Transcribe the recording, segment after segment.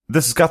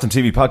This is Gotham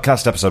TV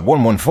Podcast, episode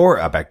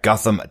 114, about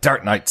Gotham,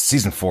 Dark Knight,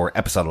 season 4,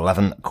 episode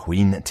 11,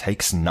 Queen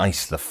Takes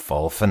Night, the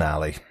fall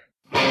finale.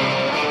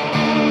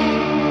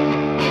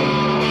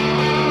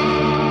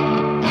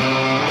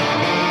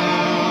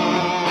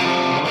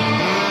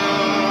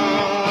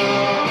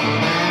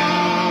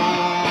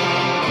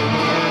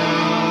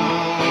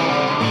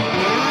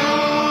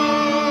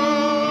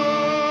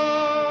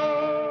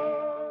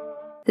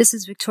 This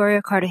is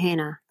Victoria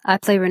Cartagena. I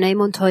play Renee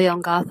Montoya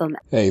on Gotham.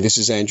 Hey, this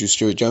is Andrew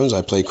Stewart-Jones.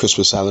 I play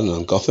Christmas Allen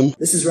on Gotham.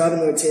 This is Robin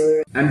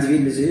Lloyd-Taylor. I'm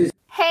David Mazouz.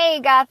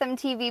 Hey, Gotham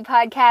TV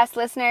Podcast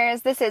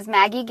listeners. This is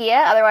Maggie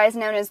Gia, otherwise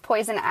known as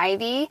Poison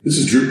Ivy. This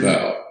is Drew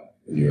Powell,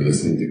 and you're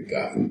listening to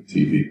Gotham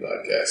TV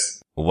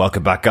Podcast.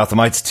 Welcome back,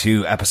 Gothamites,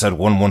 to episode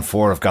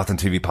 114 of Gotham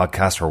TV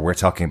Podcast, where we're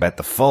talking about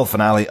the fall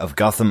finale of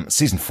Gotham,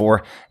 season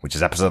 4, which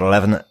is episode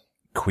 11,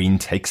 Queen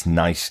Takes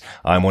Night.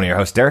 I'm one of your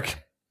hosts, Derek.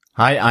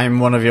 Hi, I'm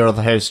one of your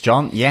other hosts,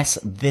 John. Yes,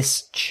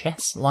 this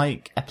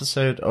chess-like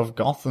episode of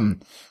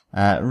Gotham.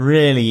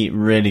 Really,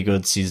 really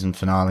good season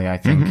finale, I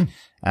think.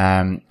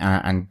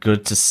 And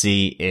good to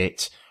see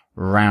it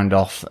round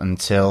off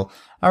until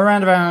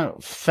around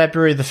about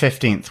February the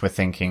 15th, we're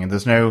thinking.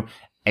 There's no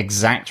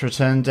exact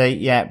return date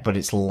yet, but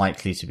it's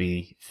likely to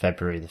be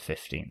February the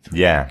 15th.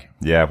 Yeah.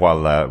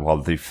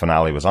 While the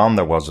finale was on,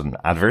 there was an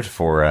advert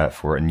for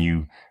a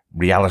new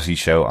reality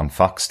show on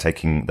Fox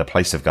taking the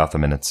place of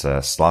Gotham in its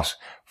slot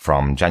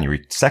from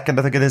January 2nd,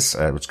 I think it is,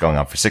 which is going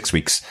on for 6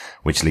 weeks,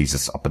 which leads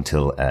us up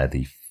until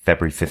the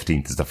February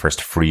 15th is the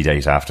first free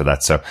date after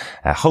that. So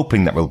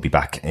hoping that we'll be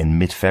back in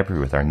mid-February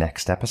with our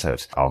next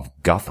episode of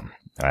Gotham.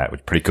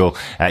 Which is pretty cool.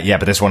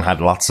 But this one had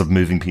lots of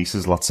moving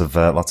pieces, lots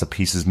of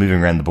pieces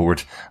moving around the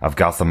board of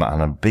Gotham,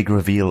 and a big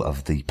reveal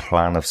of the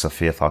plan of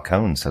Sophia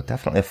Falcone. So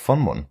definitely a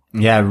fun one.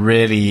 Yeah,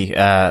 really,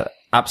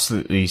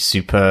 absolutely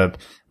superb.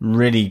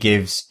 Really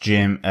gives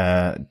Jim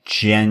a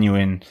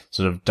genuine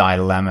sort of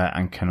dilemma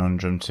and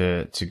conundrum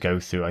to go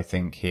through, I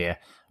think, here.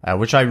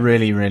 Which I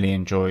really, really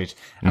enjoyed.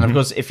 And of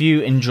course, if you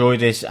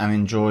enjoyed it and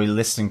enjoy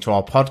listening to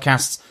our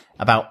podcasts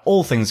about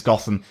all things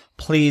Gotham,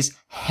 please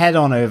head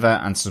on over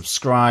and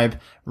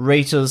subscribe,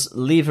 rate us,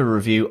 leave a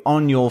review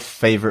on your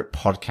favorite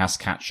podcast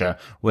catcher.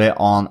 We're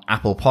on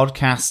Apple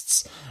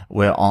Podcasts,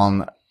 we're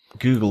on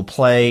Google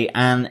Play,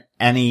 and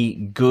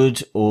any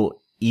good or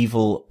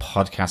evil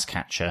podcast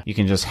catcher. You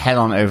can just head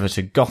on over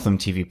to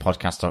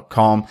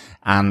gothamtvpodcast.com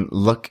and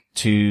look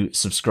to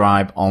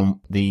subscribe on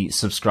the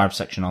subscribe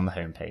section on the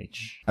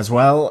homepage. As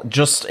well,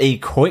 just a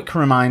quick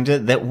reminder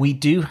that we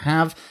do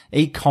have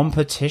a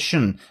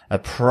competition, a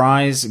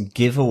prize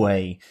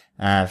giveaway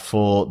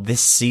for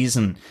this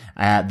season.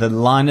 The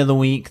line of the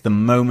week, the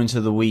moment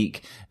of the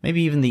week,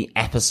 maybe even the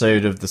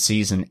episode of the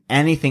season.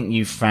 Anything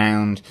you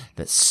found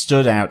that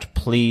stood out,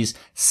 please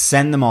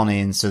send them on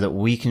in so that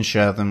we can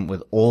share them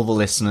with all the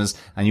listeners,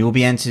 and you will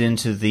be entered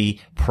into the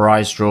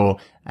prize draw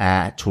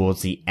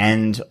towards the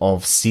end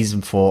of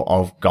season 4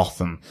 of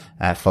Gotham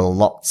for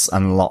lots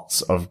and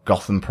lots of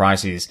Gotham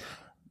prizes.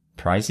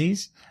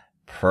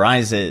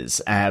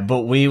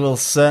 But we will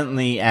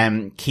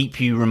certainly keep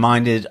you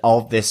reminded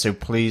of this, so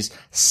please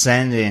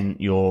send in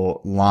your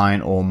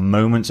line or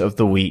moment of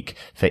the week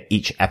for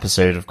each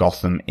episode of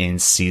Gotham in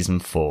season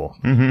 4.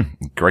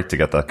 Great to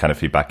get that kind of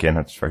feedback in.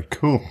 That's very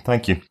cool.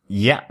 Thank you.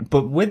 Yeah,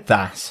 but with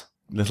that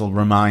little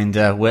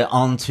reminder, we're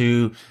on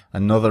to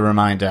another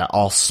reminder,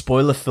 our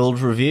spoiler-filled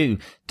review.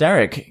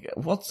 Derek,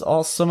 what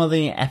are some of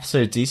the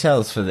episode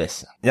details for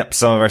this? Yep,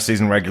 some of our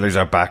season regulars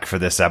are back for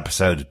this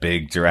episode.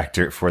 Big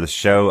director for the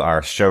show,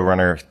 our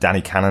showrunner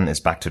Danny Cannon, is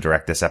back to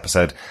direct this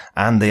episode,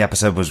 and the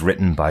episode was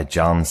written by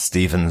John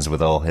Stevens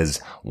with all his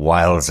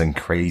wiles and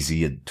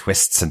crazy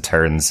twists and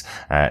turns.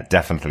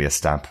 Definitely a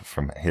stamp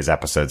from his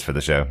episodes for the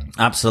show.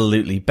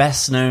 Absolutely.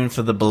 Best known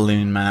for the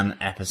Balloon Man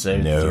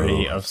episode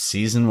 3 of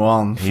season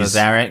 1 for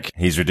Derek.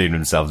 He's redeemed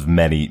himself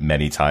many,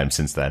 many times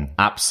since then.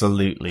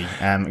 Absolutely.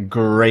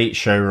 Great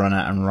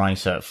showrunner and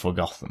writer for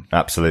Gotham.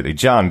 Absolutely.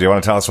 John, do you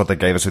want to tell us what they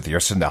gave us with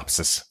your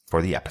synopsis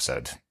for the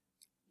episode?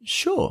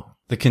 Sure.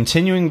 The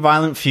continuing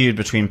violent feud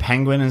between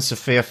Penguin and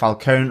Sophia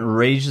Falcone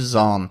rages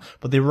on,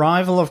 but the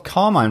arrival of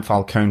Carmine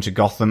Falcone to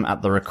Gotham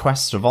at the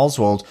request of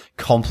Oswald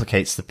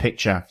complicates the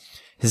picture.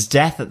 His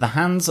death at the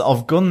hands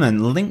of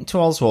gunmen linked to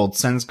Oswald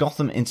sends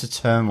Gotham into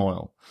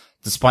turmoil.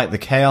 Despite the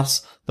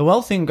chaos, the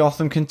wealthy in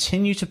Gotham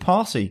continue to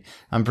party,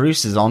 and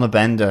Bruce is on a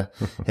bender.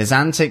 His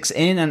antics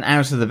in and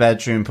out of the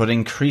bedroom put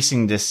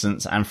increasing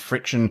distance and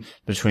friction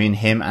between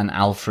him and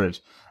Alfred.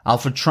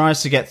 Alfred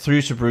tries to get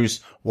through to Bruce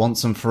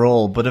once and for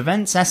all, but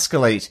events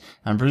escalate,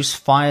 and Bruce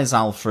fires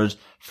Alfred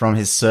from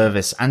his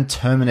service and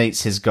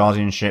terminates his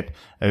guardianship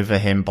over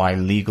him by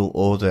legal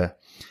order.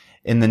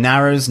 In the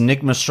Narrows,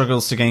 Nigma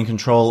struggles to gain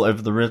control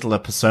over the Riddler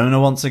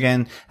persona once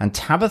again, and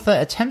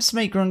Tabitha attempts to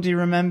make Grundy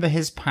remember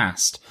his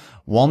past,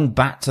 one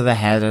bat to the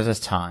head at a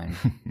time.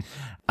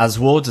 As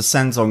war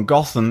descends on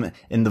Gotham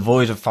in the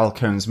void of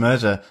Falcone's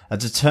murder, a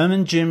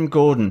determined Jim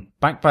Gordon,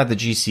 backed by the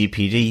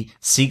GCPD,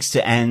 seeks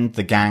to end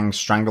the gang's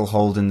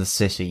stranglehold in the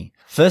city.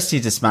 First, he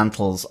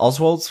dismantles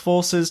Oswald's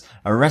forces,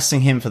 arresting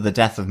him for the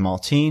death of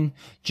Martine.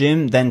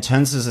 Jim then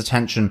turns his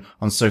attention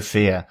on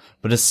Sophia,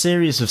 but a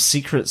series of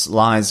secrets,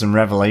 lies, and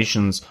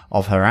revelations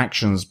of her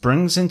actions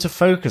brings into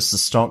focus the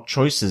stark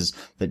choices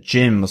that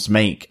Jim must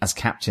make as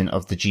captain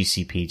of the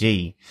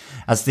GCPD.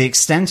 As the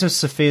extent of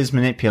Sophia's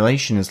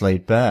manipulation is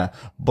laid bare,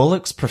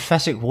 Bullock's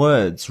prophetic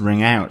words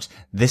ring out,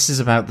 "This is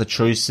about the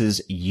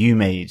choices you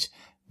made.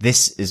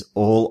 This is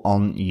all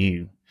on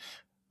you."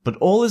 But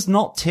all is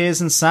not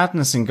tears and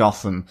sadness in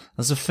Gotham,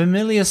 as a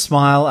familiar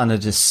smile and a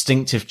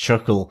distinctive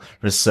chuckle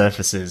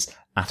resurfaces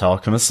at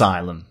Arkham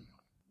Asylum.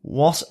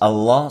 What a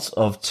lot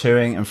of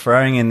toing and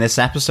throwing in this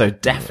episode.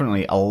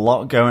 Definitely a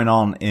lot going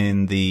on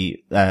in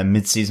the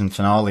mid-season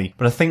finale.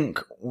 But I think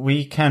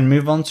we can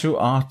move on to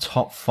our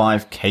top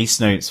 5 case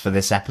notes for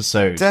this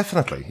episode.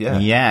 Definitely, yeah.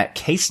 Yeah,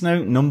 case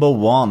note number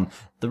 1,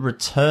 the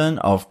return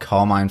of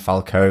Carmine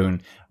Falcone.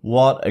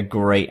 What a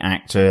great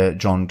actor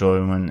John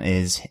Doorman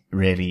is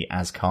really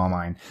as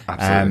Carmine.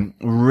 Absolutely.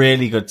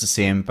 Really good to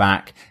see him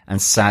back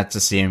and sad to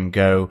see him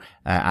go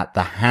at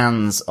the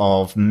hands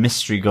of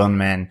mystery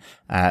gunmen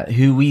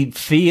who we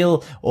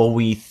feel or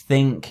we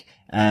think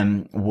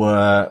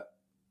were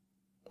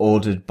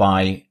ordered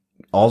by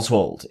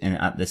Oswald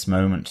at this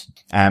moment.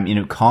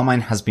 Carmine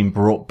has been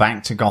brought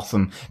back to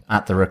Gotham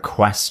at the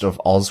request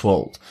of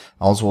Oswald.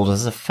 Oswald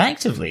has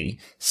effectively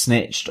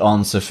snitched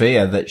on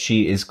Sophia that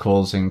she is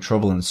causing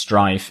trouble and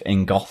strife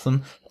in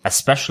Gotham,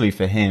 especially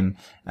for him.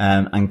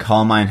 And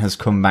Carmine has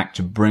come back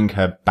to bring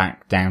her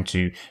back down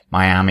to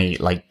Miami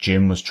like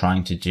Jim was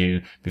trying to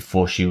do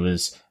before she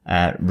was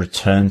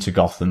returned to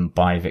Gotham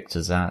by Victor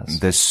Zsasz.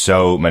 There's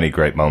so many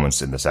great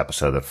moments in this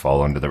episode that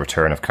fall under the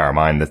return of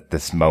Carmine.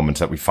 This moment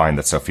that we find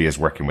that Sophia's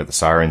working with the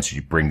Sirens,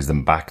 she brings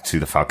them back to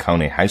the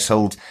Falcone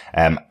household.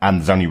 And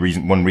there's only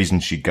one reason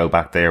she'd go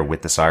back there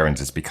with the Sirens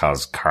is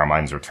because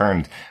Carmine's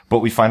returned. But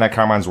we find out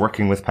Carmine's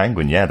working with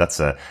Penguin. Yeah, that's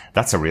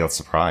a real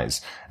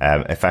surprise.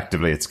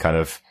 Effectively, it's kind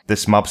of,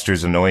 this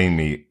mobster's annoying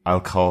me. I'll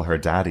call her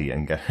daddy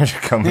and get her to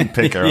come and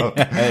pick her up.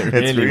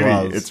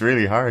 It's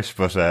really harsh,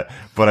 but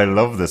I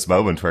love this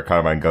moment where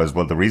Carmine goes,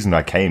 well, the reason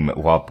I came,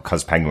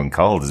 because Penguin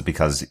called is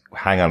because,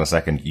 hang on a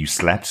second, you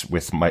slept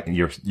with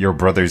your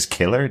brother's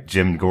killer,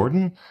 Jim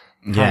Gordon?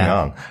 Hang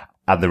on.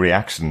 And the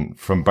reaction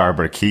from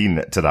Barbara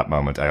Keane to that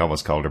moment, I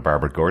almost called her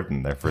Barbara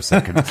Gordon there for a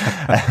second.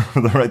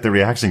 The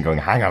reaction going,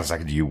 hang on a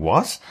second, you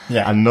what?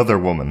 Yeah. Another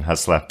woman has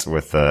slept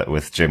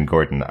with Jim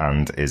Gordon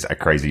and is a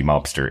crazy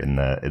mobster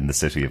in the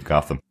city of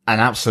Gotham.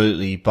 And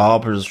absolutely,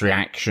 Barbara's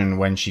reaction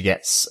when she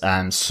gets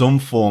some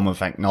form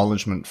of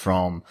acknowledgement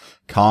from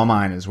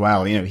Carmine as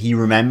well. He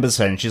remembers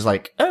her and she's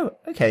like, oh,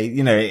 okay.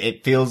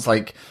 It feels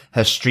like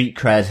her street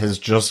cred has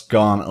just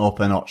gone up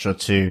a notch or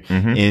two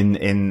in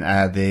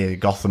the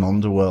Gotham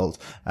underworld.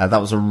 That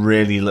was a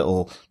really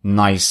little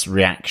nice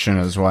reaction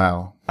as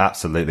well.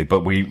 Absolutely.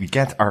 But we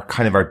get our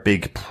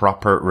big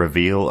proper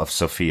reveal of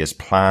Sophia's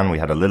plan. We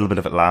had a little bit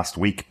of it last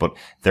week, but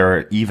there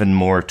are even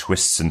more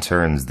twists and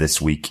turns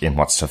this week in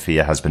what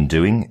Sophia has been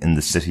doing in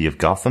the city of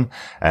Gotham,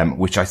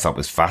 which I thought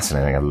was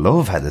fascinating. I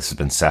love how this has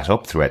been set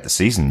up throughout the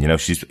season.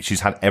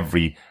 She's had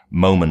every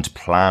moment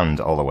planned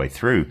all the way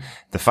through.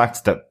 The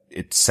fact that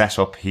it's set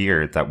up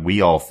here that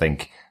we all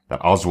think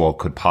that Oswald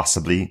could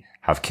possibly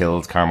have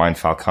killed Carmine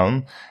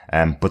Falcone.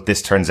 But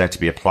this turns out to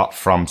be a plot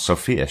from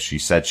Sophia. She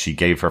said she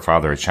gave her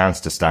father a chance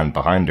to stand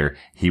behind her.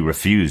 He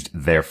refused,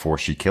 therefore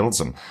she kills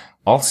him.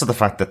 Also the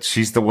fact that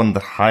she's the one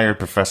that hired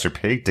Professor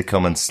Pig to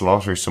come and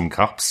slaughter some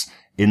cops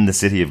in the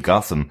city of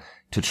Gotham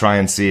to try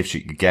and see if she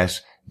could get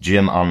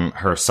Jim on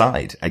her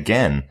side.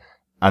 Again,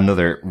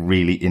 another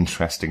really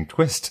interesting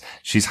twist.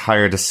 She's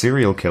hired a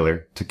serial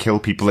killer to kill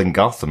people in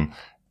Gotham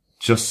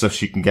just so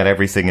she can get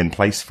everything in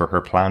place for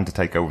her plan to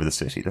take over the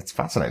city. That's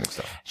fascinating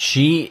stuff.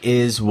 She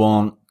is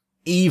one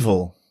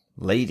evil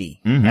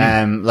lady.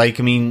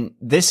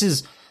 This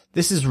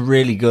is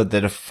really good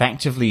that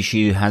effectively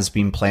she has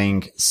been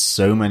playing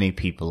so many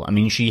people.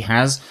 She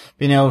has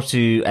been able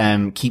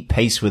to keep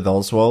pace with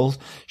Oswald.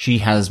 She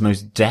has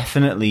most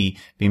definitely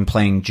been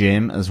playing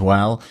Jim as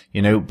well,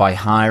 by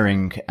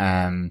hiring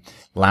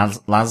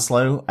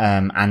Laszlo,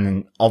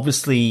 and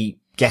obviously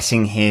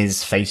getting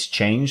his face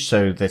changed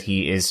so that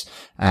he is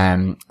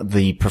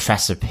the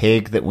Professor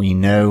Pig that we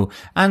know,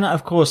 and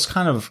of course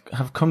kind of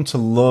have come to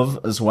love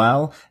as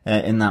well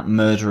in that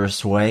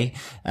murderous way.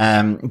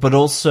 But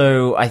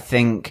also I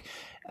think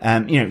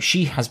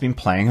she has been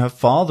playing her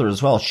father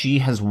as well. She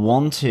has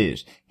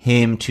wanted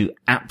him to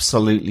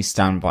absolutely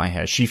stand by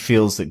her. She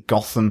feels that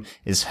Gotham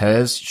is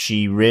hers.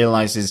 She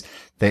realizes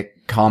that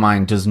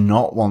Carmine does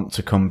not want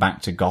to come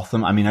back to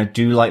Gotham. I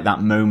do like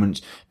that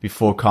moment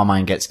before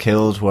Carmine gets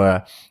killed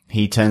where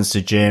he turns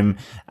to Jim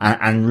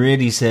and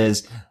really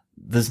says,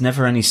 there's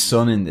never any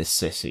sun in this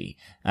city.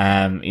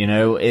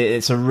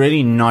 It's a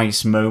really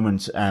nice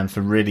moment, for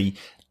really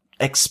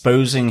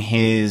exposing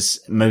his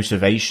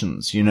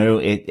motivations.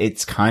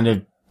 It's kind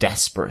of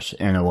desperate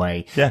in a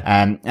way. Yeah.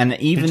 And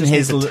even just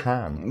his, needs a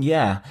tan.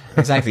 yeah,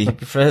 exactly. He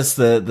prefers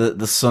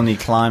the sunny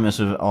climate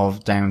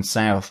of down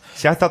south.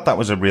 See, I thought that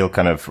was a real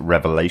kind of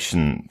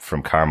revelation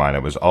from Carmine.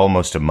 It was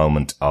almost a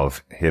moment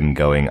of him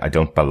going, I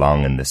don't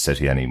belong in this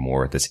city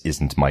anymore. This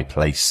isn't my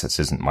place. This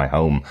isn't my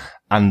home.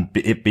 And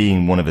it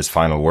being one of his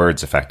final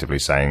words, effectively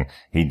saying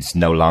Gotham is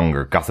no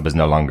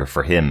longer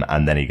for him.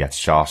 And then he gets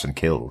shot and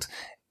killed.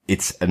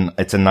 It's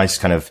a nice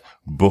kind of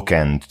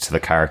bookend to the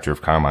character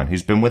of Carmine,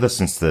 who's been with us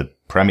since the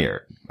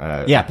premiere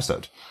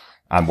episode,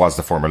 and was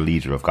the former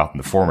leader of Gotham,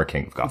 the former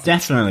king of Gotham.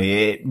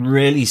 Definitely. It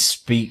really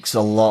speaks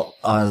a lot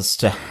as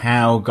to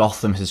how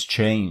Gotham has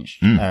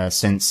changed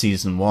since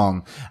season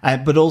 1.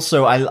 But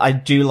also, I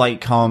do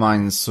like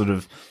Carmine's sort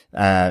of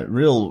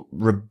real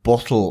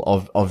rebuttal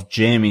of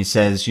Jim. He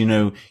says,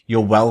 you're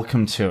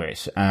welcome to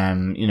it.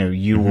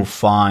 You will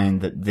find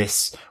that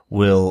this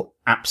will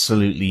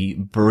absolutely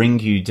bring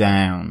you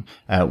down,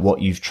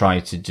 what you've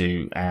tried to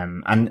do.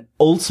 And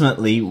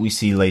ultimately we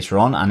see later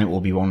on, and it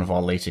will be one of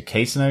our later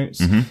case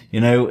notes,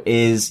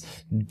 is,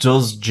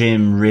 does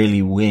Jim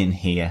really win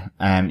here?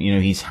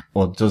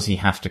 Or does he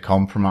have to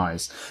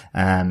compromise?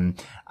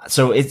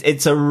 So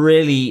it's a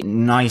really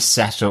nice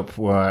setup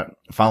where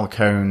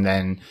Falcone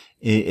then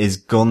is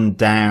gunned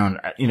down.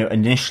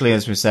 Initially,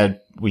 as we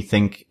said, we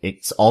think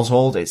it's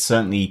Oswald. It's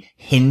certainly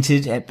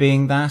hinted at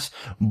being that,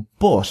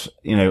 but,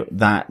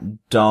 that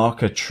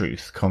darker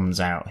truth comes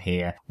out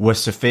here where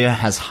Sophia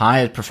has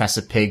hired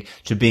Professor Pig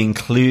to be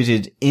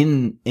included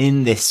in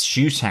this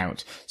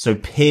shootout. So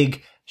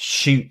Pig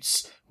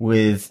shoots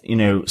with,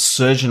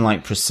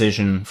 surgeon-like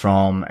precision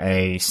from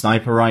a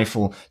sniper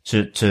rifle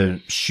to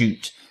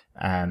shoot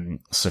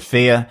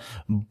Sophia,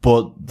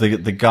 but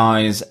the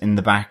guys in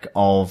the back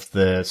of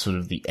the sort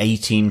of the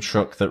A-team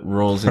truck that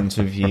rolls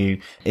into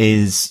view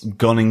is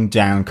gunning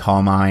down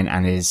Carmine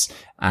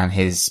and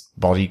his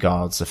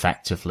bodyguards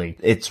effectively.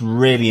 It's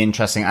really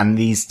interesting. And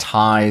these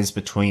ties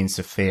between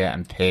Sophia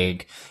and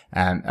Pig,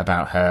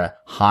 about her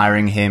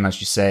hiring him,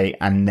 as you say,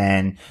 and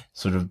then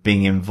sort of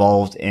being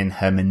involved in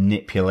her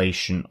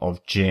manipulation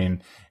of Jim.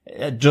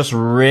 It just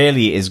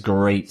really is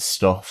great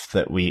stuff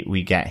that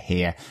we get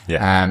here.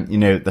 Yeah.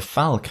 The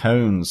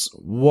Falcones,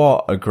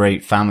 what a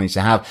great family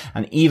to have.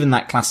 And even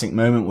that classic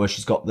moment where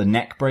she's got the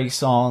neck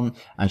brace on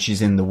and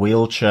she's in the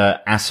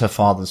wheelchair at her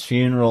father's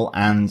funeral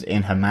and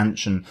in her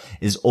mansion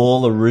is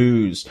all a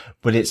ruse,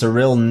 but it's a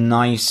real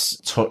nice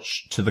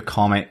touch to the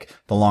comic,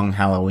 The Long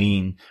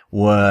Halloween,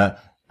 where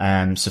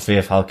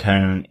Sophia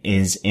Falcone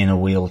is in a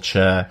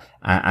wheelchair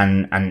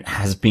and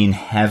has been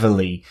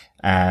heavily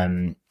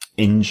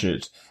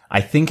injured. I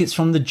think it's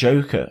from the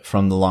Joker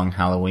from The Long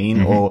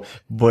Halloween,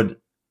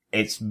 but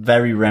it's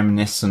very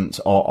reminiscent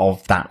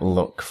of that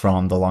look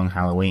from The Long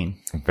Halloween.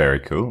 Very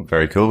cool.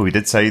 Very cool. We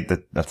did say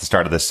that at the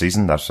start of this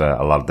season that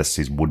a lot of this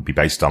season would be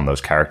based on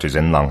those characters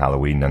in Long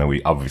Halloween. And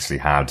we obviously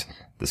had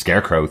the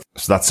Scarecrow.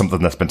 So that's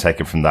something that's been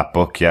taken from that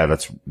book. Yeah,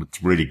 it's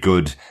really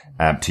good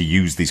to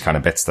use these kind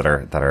of bits that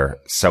are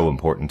so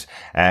important.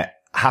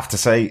 Have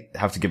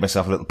to give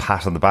myself a little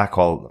pat on the back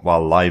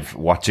while live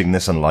watching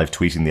this and live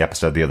tweeting the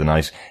episode the other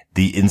night.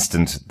 The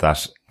instant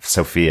that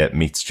Sophia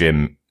meets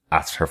Jim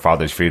at her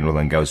father's funeral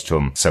and goes to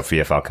him,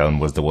 Sophia Falcone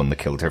was the one that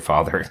killed her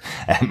father.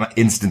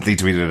 Instantly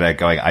tweeted it out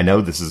going, I know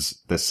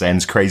this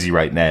sounds crazy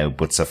right now,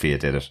 but Sophia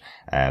did it.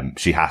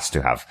 She has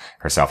to have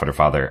herself and her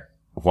father,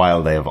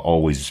 while they have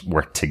always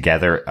worked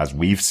together, as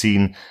we've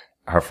seen,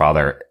 her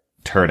father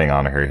turning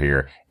on her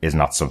here is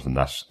not something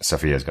that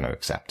Sophia is going to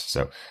accept.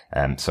 So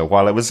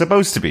while it was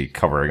supposed to be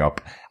covering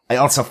up, I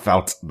also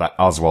felt that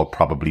Oswald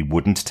probably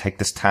wouldn't take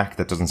this tack.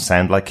 That doesn't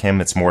sound like him.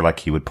 It's more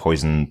like he would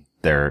poison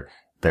their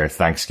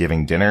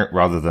Thanksgiving dinner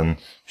rather than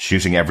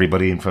shooting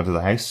everybody in front of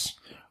the house.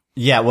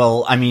 Yeah,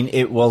 well, I mean,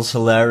 it was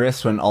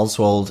hilarious when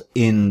Oswald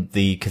in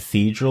the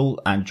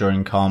cathedral and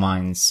during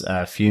Carmine's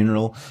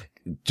funeral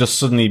just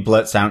suddenly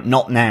blurts out,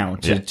 not now,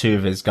 to two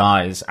of his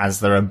guys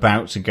as they're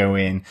about to go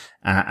in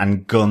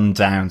and gun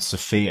down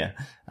Sophia.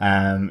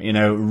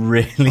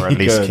 Really or at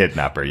least good.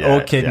 kidnap her, yeah.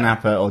 Or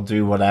kidnap her or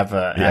do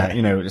whatever. Yeah.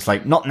 It's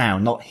like, not now,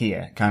 not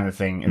here kind of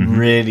thing. And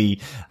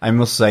really, I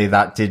must say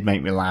that did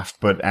make me laugh.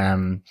 But,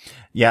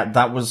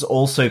 that was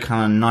also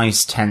kind of a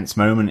nice tense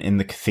moment in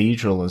the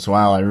cathedral as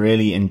well. I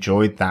really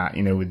enjoyed that,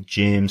 with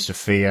Jim,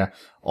 Sophia,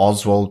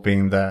 Oswald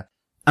being there.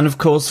 And of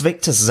course,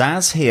 Victor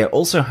Zsasz here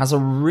also has a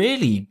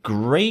really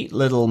great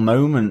little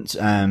moment,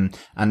 and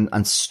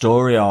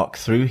story arc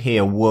through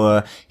here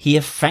where he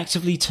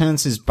effectively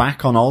turns his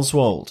back on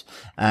Oswald,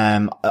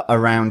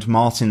 around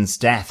Martin's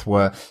death,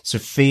 where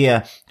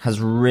Sophia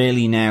has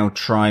really now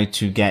tried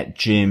to get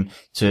Jim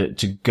to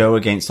go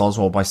against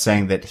Oswald by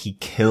saying that he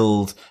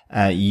killed,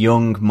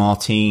 young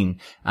Martin,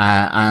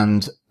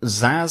 and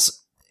Zsasz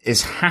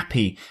is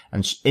happy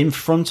and in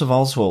front of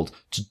Oswald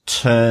to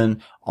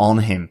turn on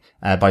him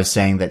by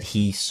saying that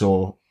he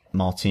saw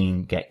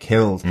Martin get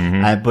killed.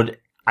 But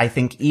I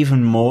think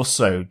even more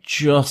so,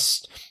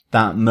 just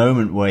that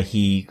moment where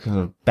he kind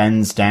of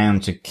bends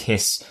down to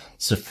kiss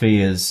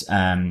Sophia's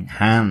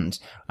hand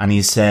and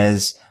he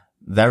says,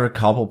 they're a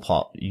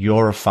cobblepot.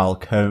 You're a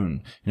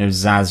Falcone. You know,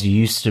 Zaz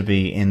used to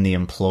be in the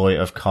employ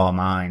of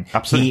Carmine.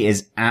 Absolutely. He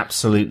is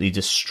absolutely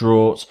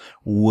distraught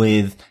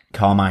with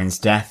Carmine's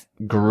death.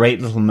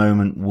 Great little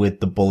moment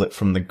with the bullet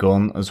from the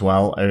gun as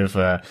well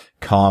over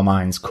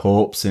Carmine's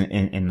corpse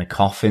in the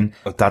coffin.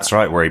 That's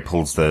right, where he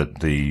pulls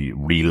the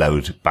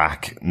reload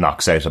back,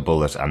 knocks out a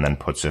bullet, and then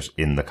puts it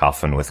in the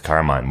coffin with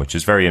Carmine, which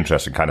is very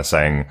interesting, kind of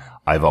saying,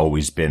 I've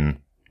always been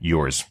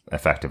yours,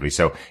 effectively.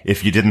 So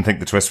if you didn't think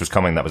the twist was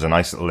coming, that was a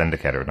nice little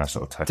indicator, a nice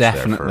little touch.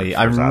 Definitely.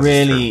 There for I Zaz's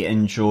really turn.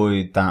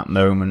 enjoyed that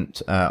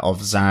moment of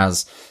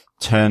Zaz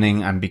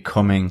turning and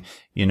becoming,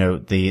 you know,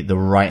 the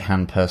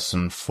right-hand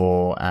person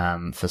for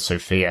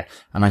Sophia.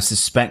 And I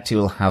suspect he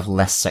will have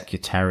less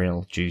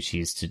secretarial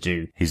duties to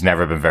do. He's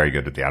never been very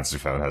good at the answer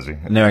phone, has he?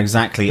 No,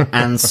 exactly.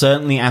 And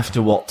certainly after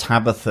what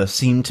Tabitha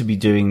seemed to be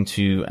doing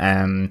to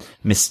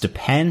Mr.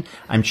 Penn,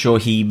 I'm sure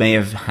he may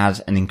have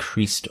had an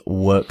increased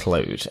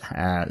workload,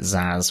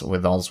 Zaz,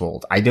 with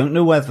Oswald. I don't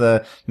know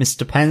whether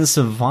Mr. Penn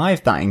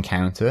survived that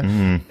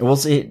encounter.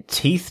 Was it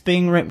teeth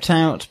being ripped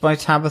out by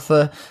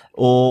Tabitha,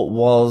 or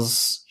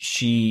was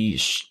she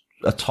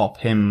atop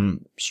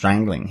him,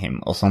 strangling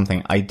him or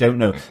something? I don't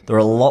know. There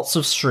are lots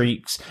of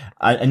shrieks.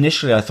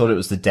 Initially, I thought it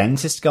was the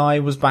dentist guy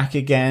was back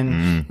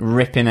again,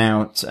 ripping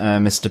out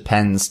Mr.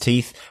 Penn's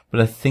teeth,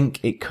 but I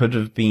think it could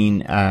have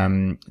been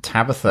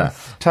Tabitha.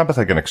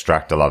 Tabitha can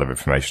extract a lot of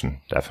information,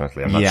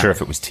 definitely. I'm not sure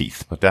if it was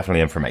teeth, but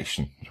definitely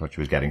information is what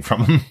she was getting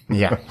from him.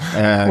 Yeah.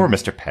 Poor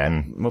Mr.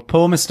 Penn. Well,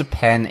 poor Mr.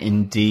 Penn,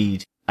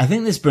 indeed. I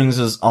think this brings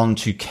us on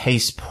to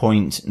case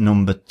point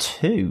number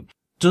 2.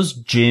 Does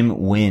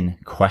Jim win?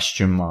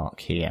 Question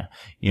mark here.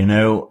 You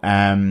know,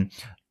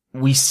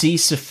 we see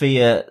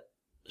Sophia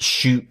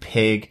shoot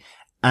Pig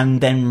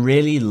and then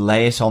really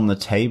lay it on the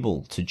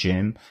table to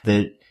Jim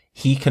that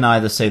he can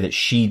either say that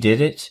she did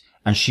it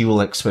and she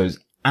will expose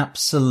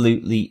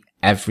absolutely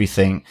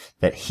everything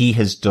that he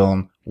has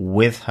done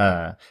with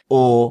her,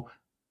 or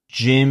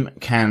Jim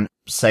can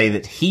say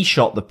that he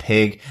shot the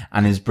pig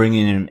and is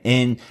bringing him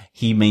in.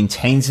 He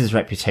maintains his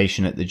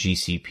reputation at the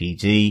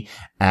GCPD,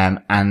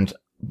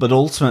 but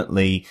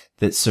ultimately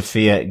that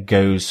Sophia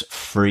goes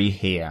free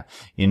here.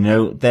 You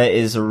know, there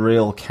is a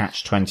real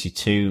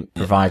catch-22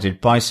 provided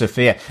by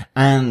Sophia,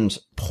 and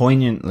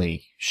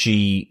poignantly,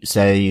 she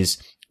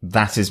says,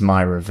 that is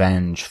my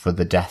revenge for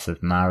the death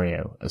of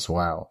Mario as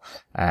well.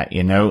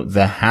 You know,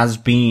 there has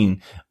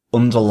been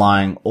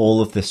underlying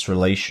all of this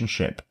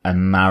relationship a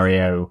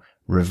Mario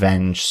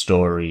revenge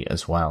story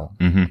as well.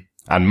 Mm-hmm.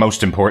 And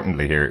most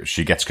importantly here,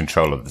 she gets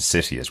control of the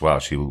city as well.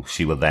 She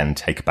will then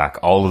take back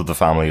all of the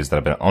families that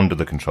have been under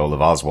the control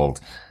of Oswald,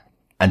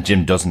 and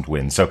Jim doesn't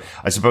win. So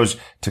I suppose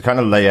to kind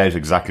of lay out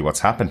exactly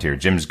what's happened here,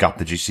 Jim's got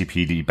the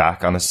GCPD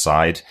back on his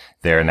side.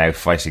 They're now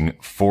fighting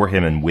for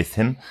him and with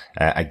him,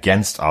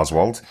 against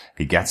Oswald.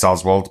 He gets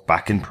Oswald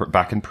back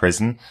in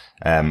prison.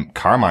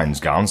 Carmine's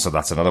gone, so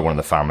that's another one of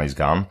the families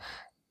gone.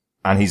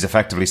 And he's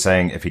effectively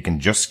saying if he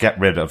can just get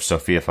rid of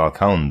Sophia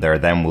Falcone, there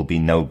then will be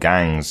no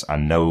gangs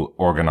and no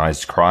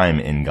organized crime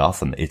in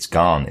Gotham. It's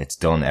gone. It's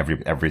done.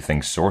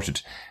 Everything's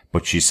sorted.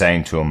 But she's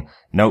saying to him,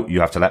 no,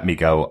 you have to let me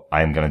go.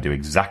 I'm going to do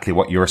exactly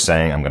what you're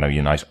saying. I'm going to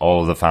unite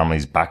all of the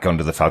families back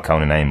under the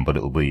Falcone name, but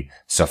it'll be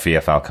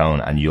Sophia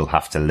Falcone and you'll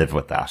have to live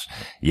with that.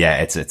 Yeah,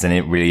 it's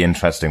a really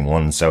interesting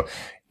one. So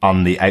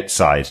on the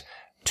outside,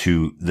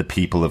 to the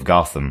people of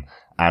Gotham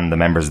and the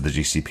members of the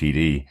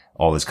GCPD,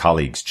 all his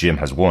colleagues, Jim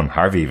has won.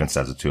 Harvey even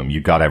says it to him.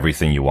 You got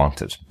everything you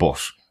wanted,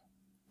 but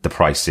the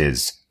price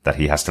is that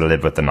he has to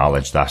live with the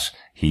knowledge that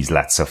he's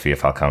let Sophia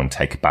Falcone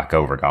take back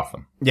over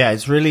Gotham. Yeah,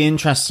 it's really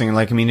interesting.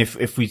 Like, I mean,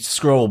 if we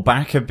scroll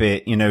back a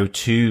bit, you know,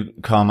 to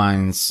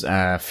Carmine's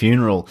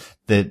funeral,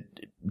 that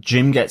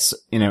Jim gets,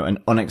 you know, an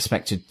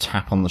unexpected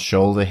tap on the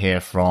shoulder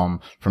here from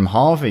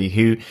Harvey,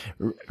 who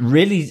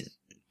really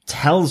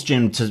tells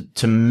Jim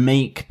to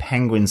make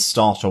Penguin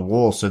start a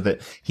war so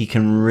that he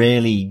can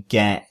really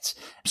get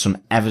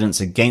some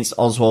evidence against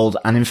Oswald,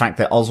 and in fact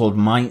that Oswald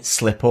might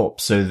slip up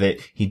so that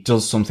he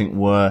does something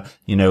where,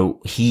 you know,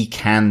 he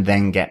can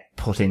then get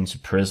put into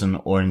prison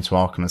or into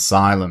Arkham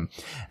Asylum.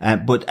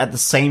 But at the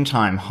same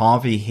time,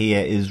 Harvey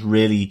here is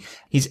really,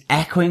 he's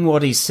echoing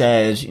what he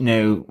said, you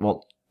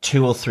know,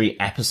 2 or 3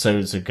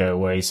 episodes ago,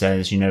 where he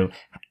says, you know,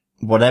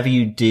 whatever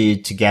you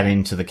did to get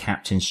into the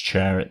captain's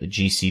chair at the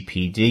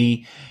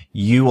GCPD,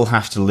 you will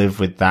have to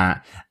live with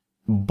that,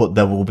 but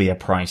there will be a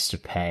price to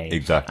pay.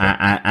 Exactly.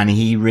 And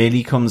he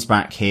really comes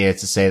back here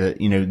to say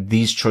that, you know,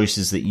 these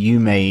choices that you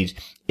made,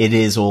 it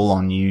is all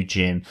on you,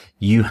 Jim.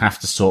 You have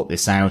to sort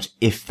this out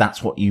if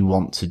that's what you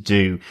want to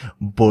do.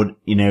 But,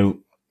 you know,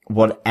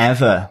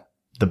 whatever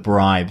the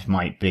bribe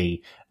might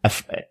be,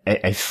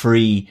 a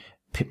free,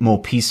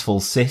 more peaceful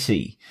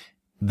city,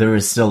 there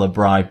is still a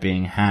bribe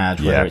being had,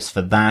 whether it's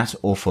for that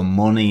or for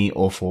money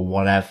or for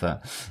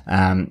whatever.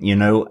 You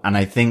know, and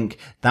I think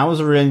that was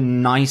a really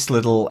nice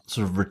little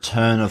sort of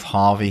return of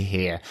Harvey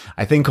here.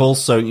 I think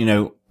also, you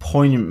know,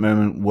 poignant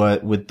moment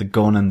with the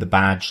gun and the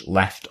badge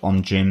left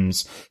on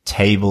Jim's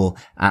table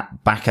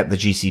back at the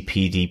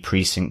GCPD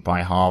precinct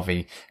by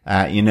Harvey.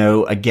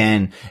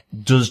 Again,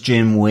 does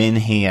Jim win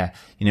here?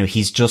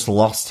 He's just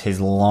lost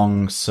his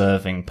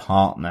long-serving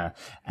partner,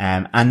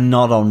 and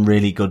not on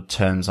really good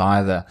terms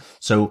either.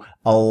 So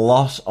a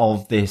lot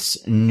of this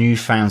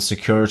newfound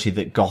security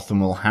that Gotham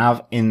will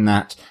have, in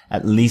that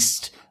at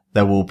least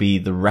there will be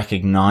the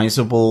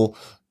recognizable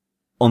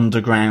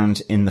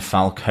underground in the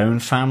Falcone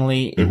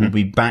family. It will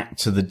be back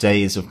to the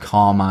days of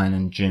Carmine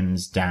and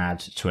Jim's dad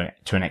to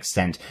an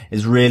extent,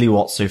 is really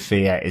what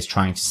Sophia is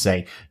trying to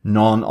say.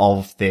 None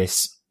of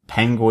this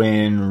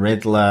Penguin,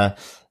 Riddler,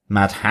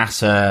 Mad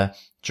Hatter,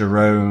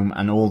 Jerome,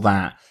 and all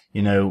that,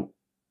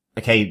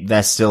 okay,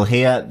 they're still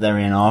here, they're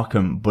in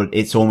Arkham, but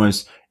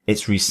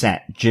it's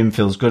reset. Jim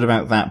feels good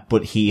about that,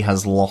 but he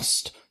has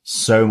lost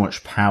so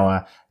much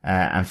power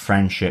and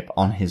friendship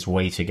on his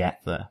way to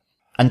get there.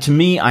 And to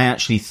me, I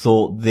actually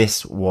thought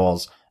this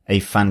was a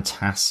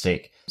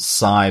fantastic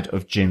side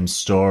of Jim's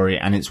story,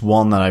 and it's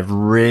one that I've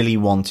really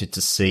wanted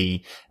to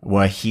see,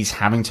 where he's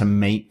having to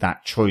make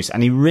that choice,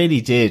 and he really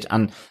did.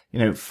 And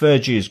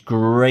Fergie's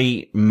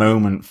great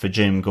moment for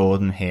Jim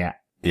Gordon here.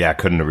 Yeah, I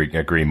couldn't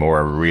agree more.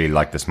 I really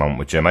like this moment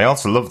with Jim. I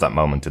also love that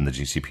moment in the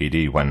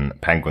GCPD when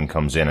Penguin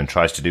comes in and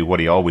tries to do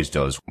what he always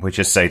does, which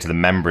is say to the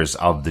members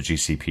of the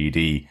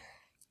GCPD,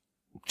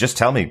 just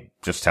tell me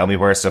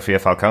where Sophia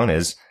Falcone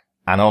is,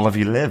 and all of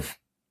you live.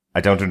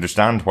 I don't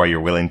understand why you're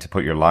willing to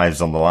put your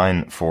lives on the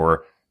line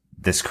for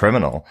this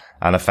criminal.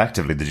 And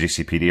effectively, the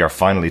GCPD are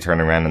finally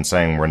turning around and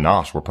saying, we're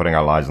not. We're putting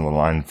our lives on the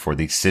line for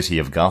the city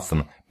of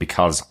Gotham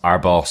because our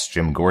boss,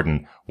 Jim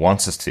Gordon,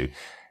 wants us to.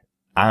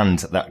 And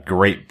that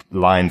great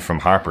line from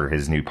Harper,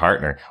 his new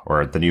partner,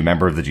 or the new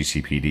member of the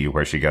GCPD,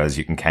 where she goes,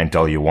 you can count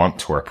all you want,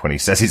 twerp, when he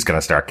says he's going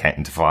to start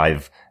counting to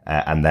 5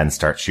 and then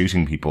start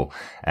shooting people.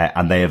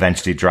 And they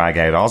eventually drag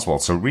out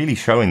Oswald. So really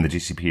showing the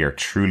GCPD are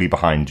truly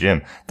behind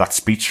Jim. That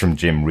speech from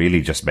Jim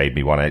really just made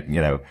me want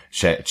to,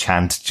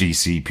 chant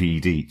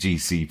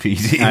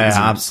GCPD. Yeah,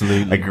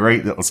 absolutely. A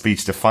great little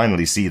speech to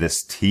finally see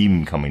this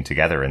team coming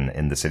together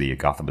in the city of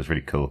Gotham. It was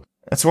really cool.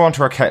 Let's go on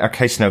to our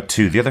case note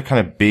 2. The other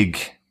kind of big,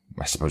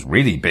 I suppose,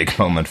 really big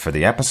moment for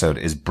the episode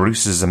is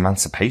Bruce's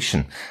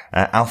emancipation.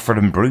 Alfred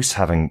and Bruce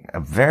having a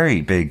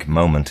very big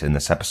moment in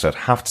this episode.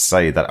 Have to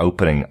say that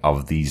opening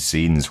of these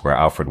scenes where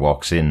Alfred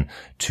walks in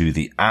to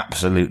the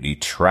absolutely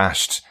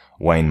trashed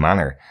Wayne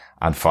Manor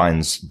and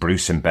finds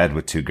Bruce in bed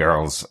with 2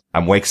 girls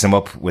and wakes him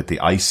up with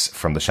the ice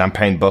from the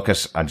champagne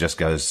bucket and just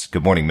goes,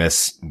 good morning,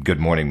 miss,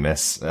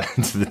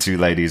 to the 2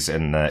 ladies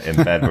in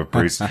bed with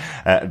Bruce.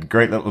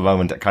 Great little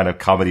moment, a kind of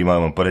comedy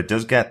moment, but it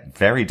does get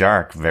very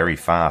dark very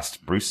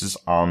fast. Bruce is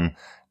on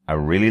a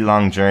really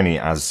long journey,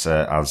 as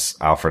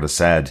Alfred has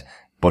said,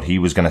 but he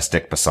was going to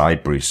stick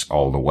beside Bruce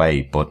all the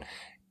way. But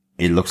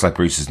it looks like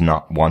Bruce is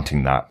not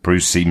wanting that.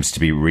 Bruce seems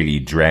to be really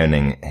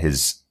drowning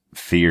his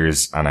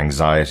fears and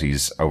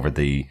anxieties over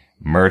the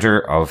murder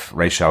of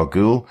Ra's al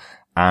Ghul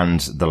and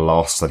the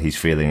loss that he's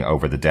feeling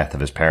over the death of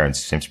his parents.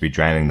 He seems to be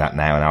drowning that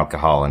now in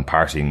alcohol and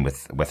partying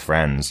with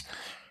friends.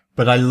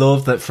 But I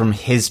love that from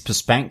his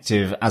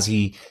perspective, as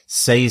he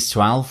says to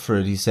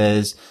Alfred, he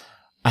says,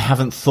 I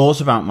haven't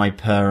thought about my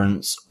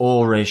parents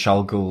or Ra's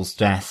al Ghul's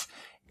death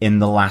in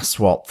the last,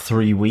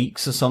 3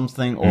 weeks or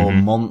something, or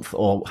month,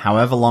 or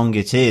however long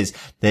it is,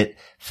 that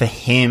for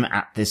him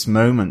at this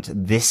moment,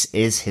 this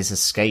is his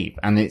escape.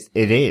 And it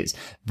is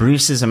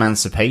Bruce's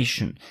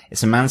emancipation.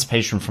 It's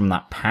emancipation from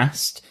that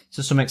past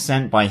to some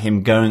extent by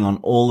him going on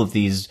all of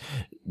these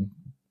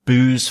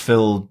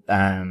booze-filled,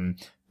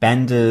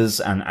 benders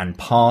and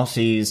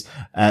parties,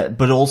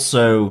 but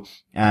also,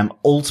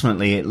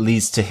 ultimately it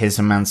leads to his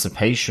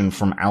emancipation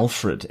from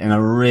Alfred in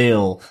a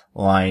real,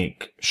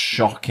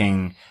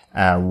 shocking,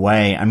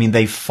 way. I mean,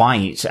 they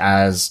fight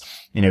as,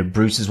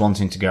 Bruce is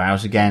wanting to go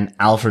out again.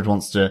 Alfred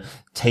wants to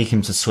take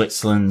him to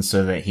Switzerland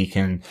so that he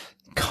can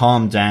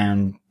calm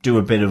down, do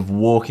a bit of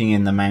walking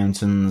in the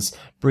mountains,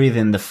 breathe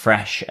in the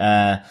fresh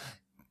air,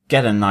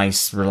 get a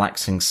nice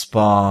relaxing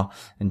spa,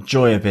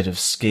 enjoy a bit of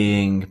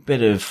skiing, a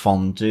bit of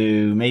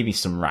fondue, maybe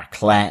some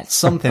raclette,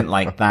 something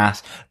like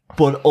that.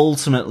 But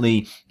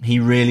ultimately, he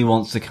really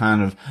wants to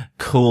kind of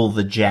cool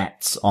the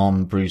jets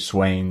on Bruce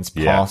Wayne's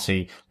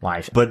party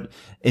life. But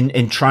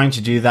in trying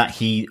to do that,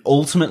 he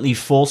ultimately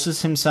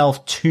forces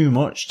himself too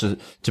much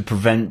to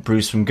prevent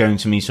Bruce from going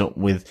to meet up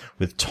with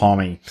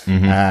Tommy.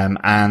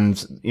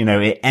 And,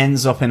 it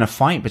ends up in a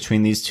fight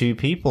between these 2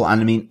 people.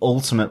 And I mean,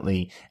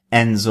 ultimately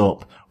ends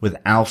up with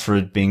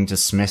Alfred being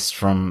dismissed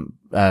from,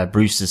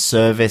 Bruce's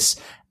service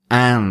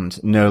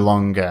and no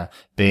longer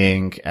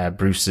being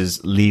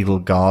Bruce's legal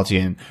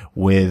guardian,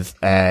 with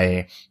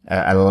a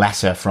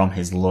letter from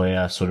his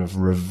lawyer sort of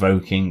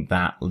revoking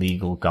that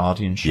legal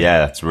guardianship.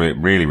 Yeah, that's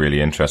really,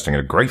 really interesting.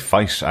 A great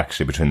fight,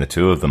 actually, between the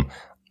 2 of them.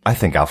 I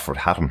think Alfred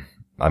had him,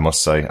 I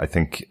must say. I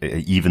think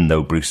even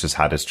though Bruce has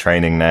had his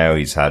training now,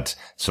 he's had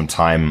some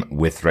time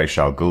with Ra's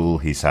al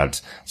Ghul, he's had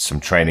some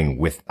training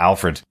with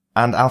Alfred.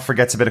 And Alfred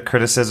gets a bit of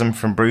criticism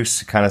from Bruce.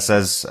 He kind of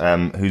says,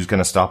 who's going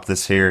to stop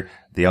this here?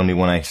 The only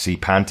one I see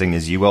panting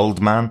is you,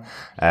 old man.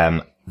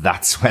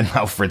 That's when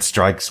Alfred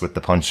strikes with the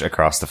punch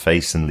across the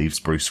face and leaves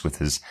Bruce with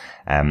his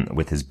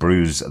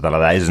bruise that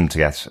allows him to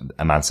get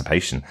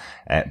emancipation.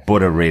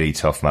 But a really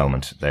tough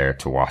moment there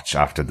to watch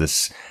after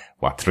this,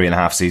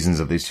 3.5 seasons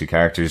of these two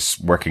characters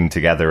working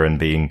together and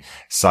being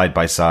side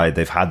by side.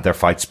 They've had their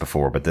fights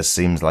before, but this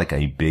seems like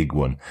a big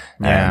one.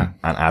 And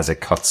as it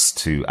cuts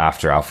to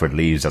after Alfred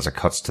leaves, as it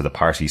cuts to the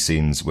party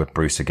scenes with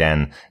Bruce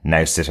again,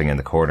 now sitting in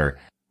the corner,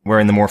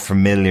 wearing the more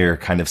familiar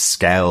kind of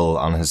scowl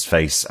on his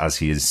face as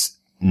he is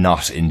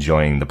not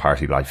enjoying the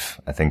party life.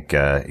 I think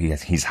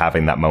he's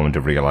having that moment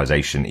of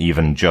realization,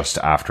 even just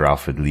after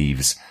Alfred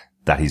leaves,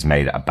 that he's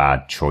made a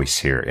bad choice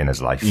here in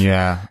his life.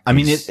 Yeah. I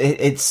mean,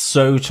 it's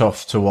so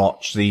tough to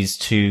watch these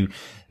two,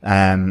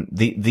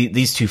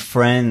 these two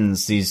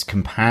friends, these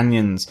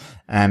companions,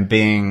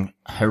 being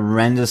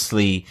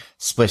horrendously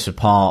split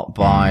apart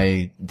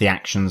by the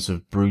actions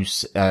of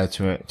Bruce,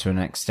 to an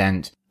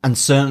extent. And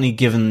certainly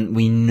given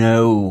we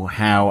know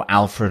how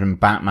Alfred and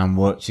Batman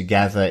work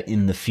together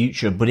in the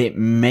future, but it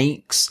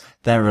makes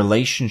their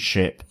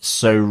relationship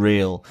so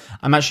real.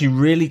 I'm actually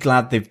really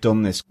glad they've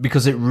done this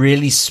because it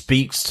really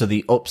speaks to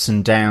the ups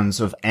and downs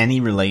of any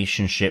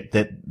relationship,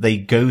 that they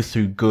go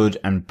through good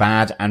and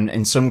bad, and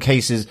in some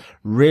cases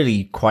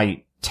really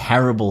quite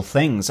terrible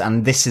things.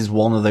 And this is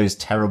one of those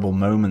terrible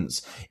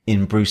moments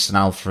in Bruce and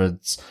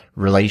Alfred's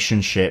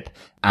relationship.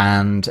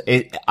 And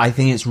I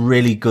think it's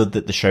really good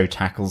that the show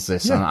tackles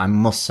this. Yeah. And I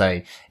must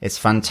say, it's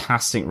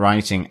fantastic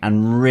writing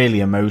and really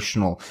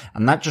emotional.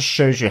 And that just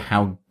shows you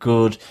how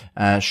good,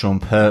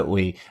 Sean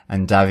Pertwee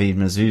and David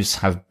Mazouz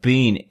have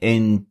been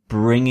in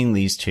bringing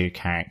these two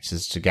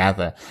characters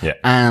together. Yeah.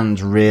 And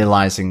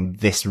realizing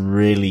this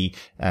really,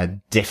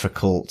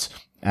 difficult,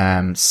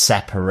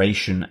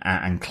 separation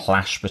and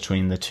clash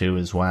between the two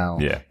as well.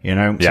 Yeah. You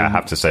know? Yeah, I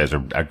have to say it's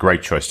a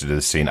great choice to do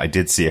this scene. I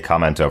did see a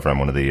comment over on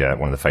one of the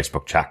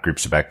Facebook chat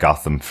groups about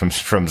Gotham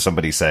from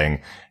somebody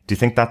saying, do you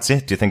think that's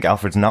it? Do you think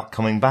Alfred's not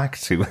coming back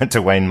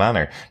to Wayne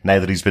Manor now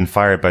that he's been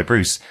fired by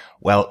Bruce?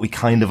 Well, we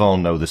kind of all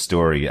know the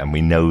story, and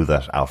we know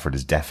that Alfred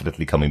is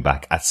definitely coming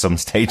back at some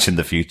stage in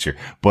the future.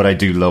 But I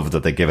do love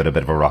that they give it a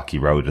bit of a rocky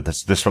road.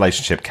 This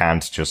relationship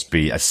can't just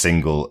be a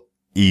single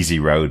easy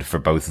road for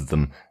both of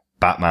them.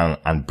 Batman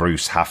and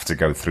Bruce have to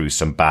go through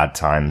some bad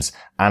times,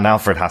 and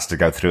Alfred has to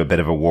go through a bit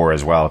of a war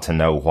as well to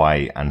know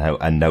why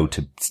and know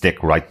to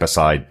stick right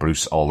beside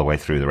Bruce all the way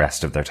through the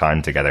rest of their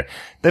time together.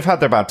 They've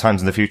had their bad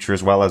times in the future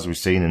as well, as we've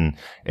seen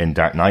in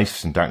Dark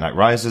Knight and Dark Knight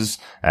Rises,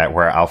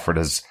 where Alfred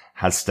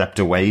has stepped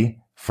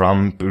away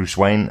from Bruce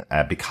Wayne,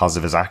 because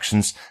of his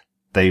actions.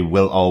 They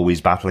will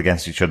always battle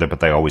against each other, but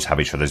they always have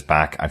each other's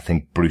back. I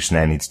think Bruce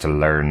now needs to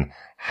learn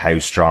how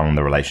strong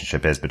the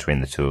relationship is between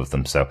the two of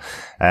them. So,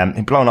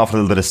 blowing off a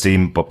little bit of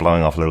steam, but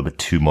blowing off a little bit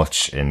too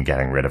much in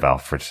getting rid of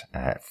Alfred,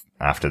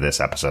 after this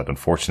episode,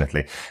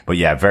 unfortunately. But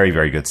yeah, very,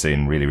 very good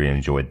scene. Really, really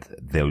enjoyed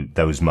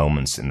those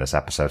moments in this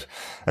episode.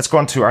 Let's go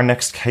on to our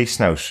next case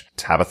note.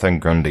 Tabitha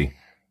and Grundy.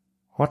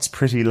 What's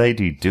Pretty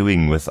Lady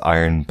doing with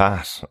Iron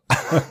Bat?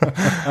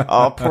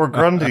 Oh, poor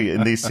Grundy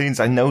in these scenes.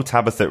 I know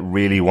Tabitha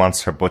really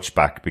wants her Butch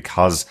back,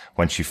 because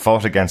when she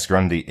fought against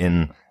Grundy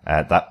in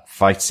that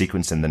fight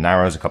sequence in the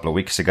Narrows a couple of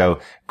weeks ago,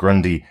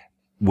 Grundy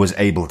was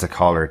able to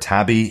call her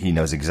Tabby. He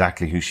knows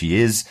exactly who she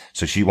is.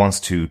 So she wants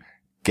to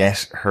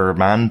get her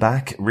man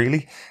back,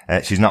 really.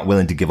 She's not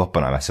willing to give up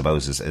on him, I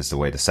suppose, is the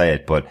way to say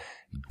it. But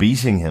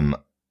beating him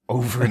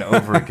over and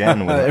over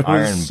again with an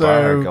iron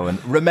bar going,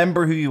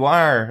 remember who you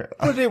are.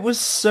 But it was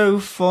so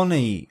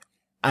funny.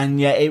 And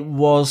yet it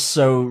was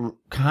so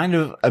kind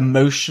of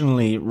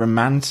emotionally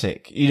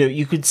romantic. You know,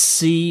 you could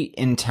see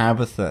in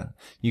Tabitha,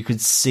 you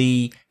could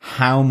see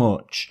how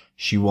much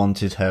she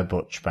wanted her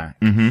Butch back.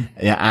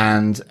 Mm-hmm. Yeah,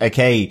 and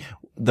okay,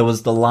 there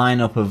was the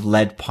lineup of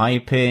lead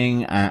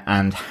piping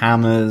and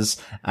hammers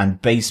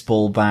and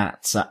baseball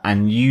bats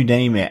and you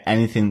name it,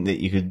 anything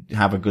that you could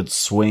have a good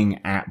swing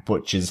at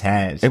Butch's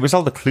head. It was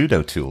all the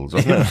Cluedo tools,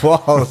 wasn't it? It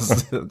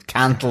was.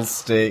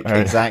 Candlestick,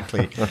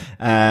 exactly.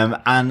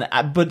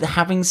 But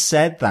having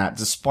said that,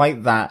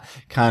 despite that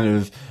kind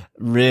of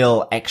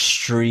real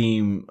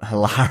extreme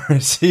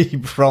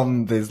hilarity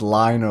from this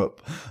lineup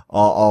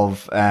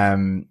of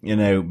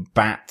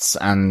bats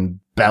and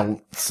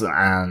belts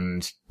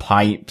and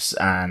pipes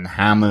and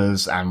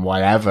hammers and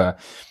whatever,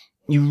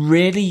 you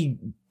really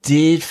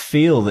did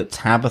feel that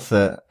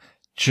Tabitha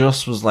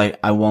just was like,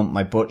 I want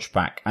my Butch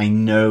back. I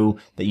know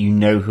that you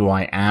know who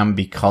I am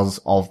because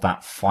of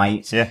that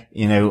fight,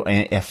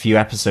 a few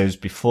episodes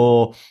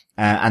before.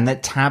 And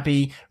that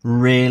Tabby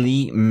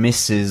really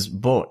misses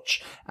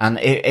Butch. And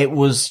it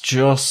was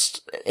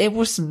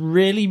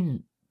really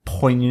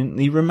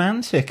poignantly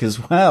romantic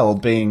as well,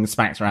 being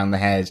smacked around the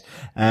head.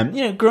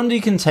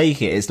 Grundy can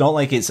take it. It's not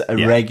like it's a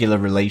regular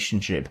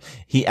relationship.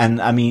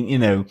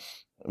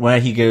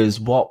 Where he goes,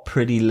 what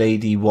pretty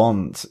lady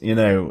want,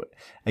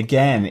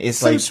 again, it's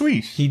so like,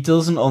 sweet. He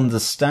doesn't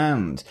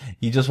understand.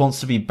 He just wants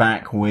to be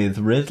back with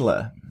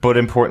Riddler. But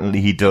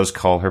importantly, he does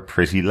call her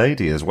pretty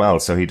lady as well.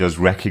 So he does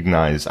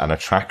recognize an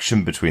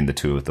attraction between the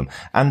two of them.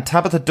 And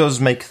Tabitha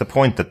does make the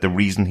point that the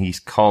reason he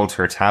called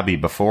her Tabby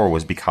before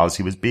was because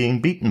he was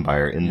being beaten by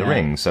her in the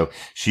ring. So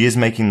she is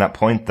making that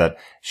point that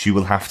she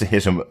will have to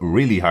hit him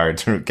really hard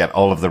to get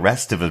all of the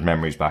rest of his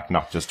memories back,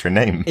 not just her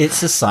name.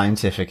 It's a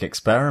scientific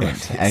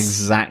experiment.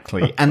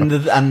 Exactly. And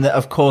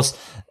of course,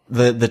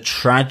 the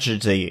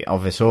tragedy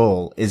of it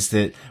all is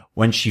that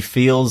when she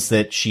feels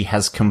that she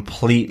has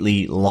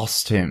completely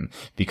lost him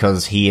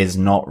because he is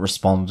not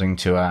responding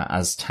to her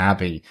as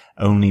Tabby,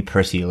 only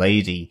pretty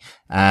lady,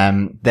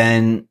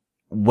 then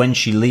when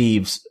she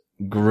leaves,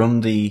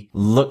 Grundy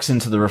looks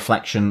into the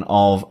reflection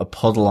of a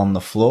puddle on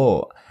the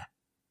floor,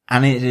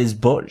 and it is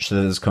Butch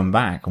that has come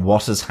back.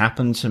 What has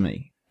happened to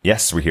me?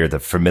 Yes, we hear the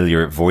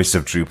familiar voice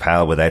of Drew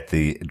Powell without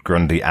the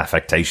Grundy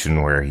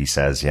affectation where he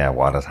says, yeah,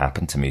 what has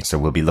happened to me? So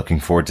we'll be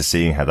looking forward to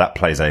seeing how that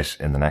plays out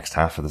in the next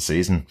half of the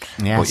season.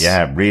 Yes. But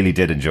yeah, really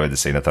did enjoy the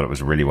scene. I thought it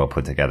was really well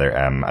put together.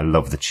 I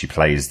love that she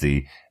plays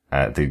the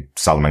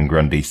Solomon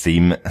Grundy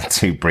theme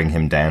to bring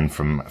him down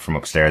from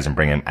upstairs and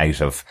bring him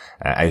out of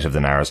the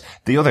Narrows.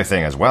 The other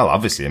thing as well,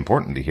 obviously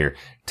importantly here,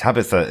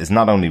 Tabitha is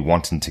not only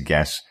wanting to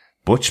get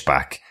Butch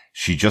back,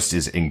 she just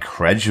is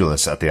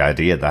incredulous at the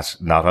idea that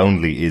not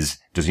only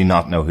does he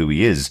not know who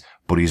he is,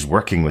 but he's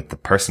working with the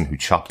person who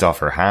chopped off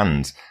her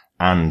hand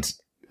and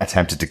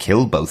attempted to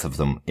kill both of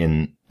them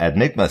in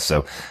Enigma.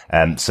 So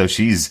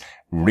she's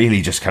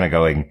really just kind of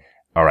going,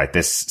 all right,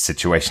 this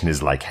situation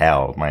is like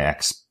hell. My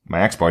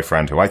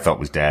ex-boyfriend, who I thought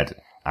was dead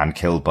and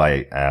killed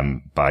by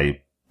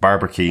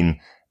Barbara Keane,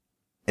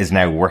 is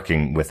now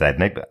working with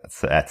Enigma.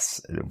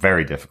 That's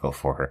very difficult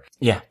for her.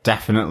 Yeah,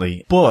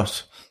 definitely.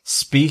 But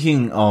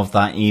speaking of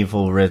that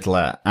evil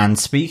Riddler, and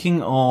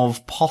speaking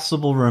of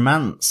possible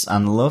romance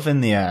and love in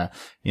the air,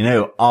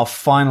 our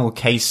final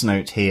case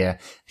note here,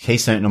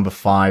 case note number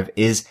 5,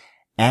 is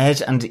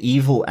Ed and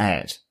Evil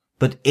Ed.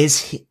 But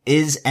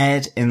is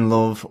Ed in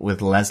love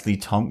with Leslie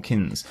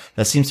Tompkins?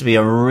 There seems to be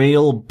a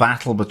real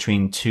battle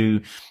between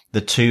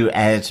the two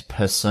Ed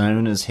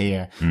personas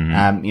here.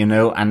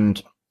 Mm-hmm.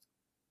 And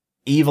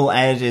Evil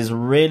Ed is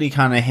really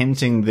kind of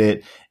hinting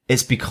that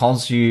it's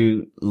because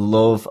you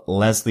love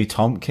Leslie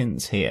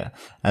Tompkins here,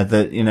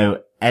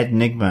 that,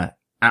 Enigma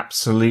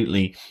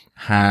absolutely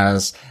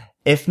has,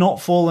 if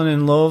not fallen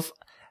in love,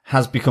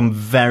 has become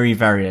very,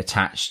 very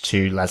attached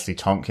to Leslie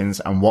Tompkins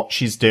and what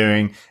she's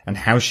doing and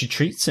how she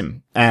treats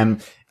him.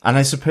 And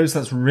I suppose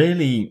that's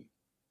really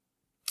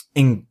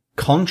in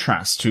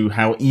contrast to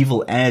how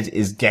Evil Ed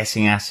is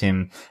getting at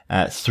him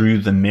through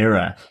the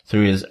mirror,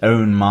 through his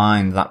own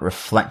mind, that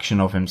reflection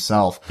of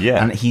himself.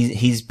 Yeah. And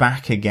he's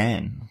back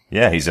again.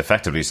 Yeah, he's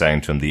effectively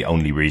saying to him, the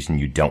only reason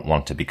you don't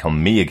want to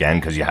become me again,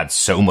 because you had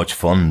so much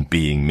fun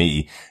being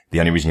me, the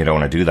only reason you don't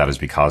want to do that is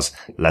because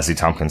Leslie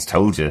Tompkins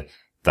told you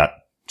that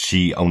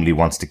she only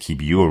wants to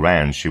keep you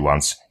around. She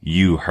wants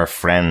you, her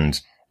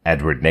friend,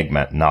 Edward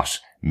Nygma, not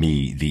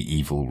me, the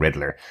evil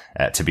Riddler,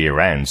 to be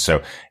around.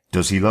 So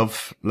does he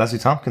love Leslie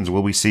Tompkins?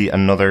 Will we see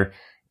another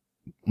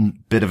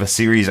bit of a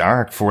series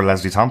arc for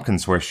Leslie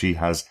Tompkins where she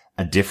has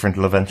a different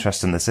love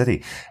interest in the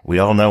city? We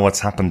all know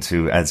what's happened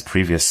to Ed's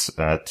previous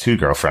 2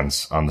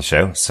 girlfriends on the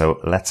show. So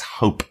let's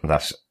hope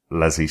that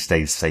Leslie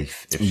stays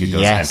safe if she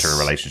does enter a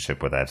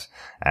relationship with Ed.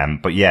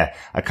 But yeah,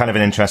 a kind of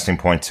an interesting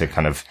point to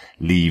kind of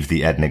leave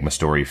the Ed Nygma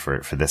story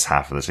for this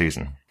half of the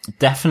season.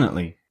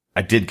 Definitely.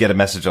 I did get a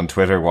message on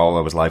Twitter while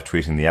I was live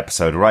tweeting the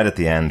episode right at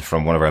the end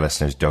from one of our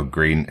listeners, Doug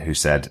Green, who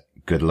said,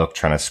 good luck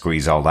trying to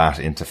squeeze all that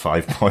into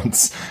 5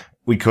 points.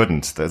 We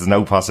couldn't. There's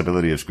no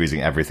possibility of squeezing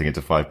everything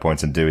into 5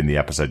 points and doing the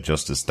episode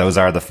justice. Those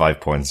are the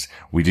 5 points.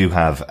 We do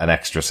have an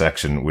extra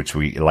section, which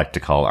we like to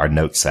call our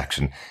notes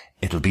section.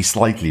 It'll be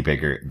slightly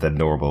bigger than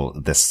normal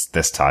this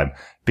time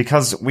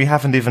because we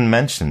haven't even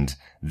mentioned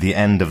the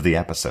end of the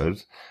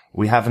episode.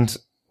 We haven't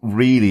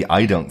really,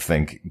 I don't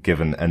think,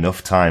 given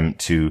enough time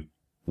to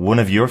one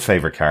of your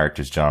favorite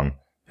characters, John,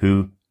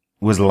 who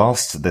was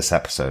lost this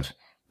episode.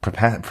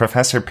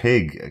 Professor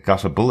Pig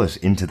got a bullet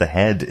into the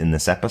head in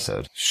this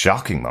episode.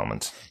 Shocking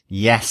moment.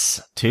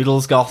 Yes.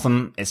 Toodles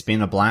Gotham. It's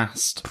been a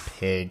blast.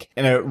 Pig.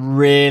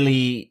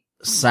 Really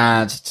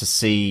sad to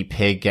see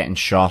Pig getting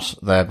shot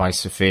there by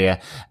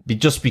Sophia,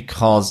 just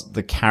because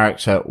the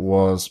character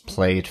was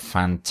played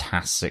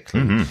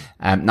fantastically.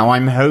 Mm-hmm. Now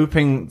I'm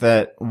hoping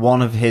that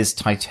one of his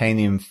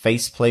titanium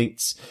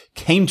faceplates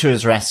came to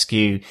his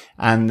rescue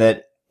and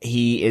that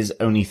he is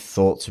only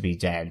thought to be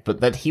dead,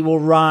 but that he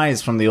will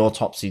rise from the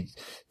autopsy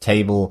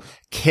table,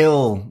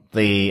 kill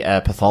the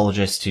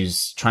pathologist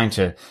who's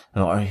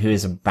who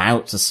is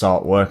about to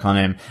start work on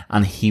him,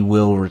 and he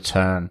will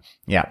return.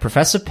 Yeah,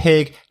 Professor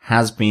Pig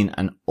has been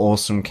an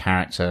awesome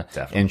character.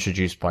 Definitely.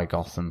 Introduced by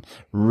Gotham.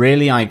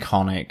 Really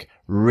iconic,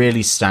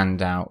 really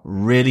stand out,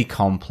 really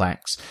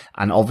complex,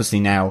 and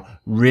obviously now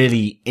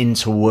really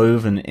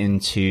interwoven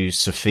into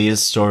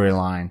Sophia's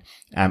storyline.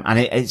 And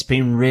it's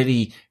been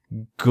really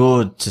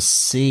good to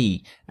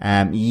see.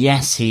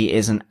 Yes, he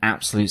is an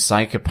absolute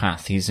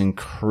psychopath. He's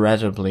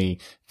incredibly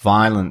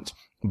violent,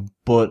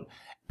 but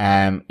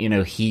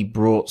he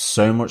brought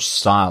so much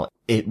style.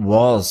 it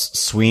was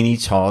Sweeney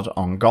Todd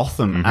on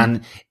Gotham,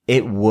 and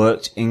it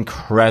worked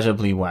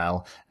incredibly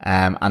well.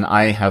 And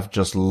I have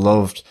just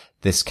loved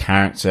this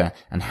character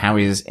and how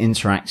he has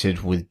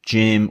interacted with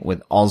Jim,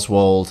 with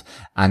Oswald,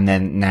 and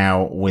then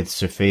now with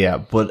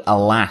Sophia. But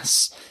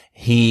alas,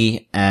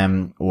 he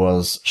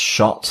was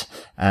shot,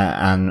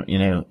 and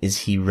is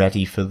he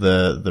ready for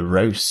the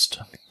roast?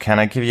 Can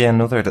I give you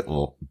another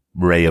little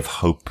ray of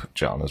hope,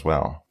 John, as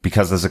well?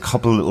 Because there's a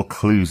couple of little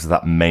clues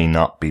that may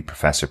not be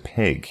Professor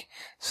Pig.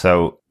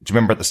 So, do you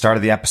remember at the start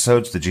of the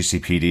episode, the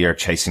GCPD are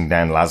chasing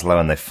down Laszlo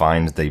and they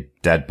find the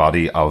dead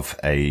body of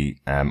a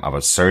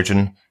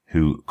surgeon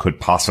who could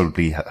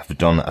possibly have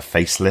done a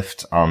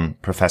facelift on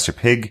Professor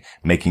Pig,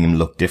 making him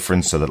look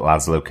different so that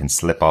Laszlo can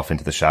slip off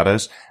into the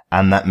shadows.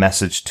 And that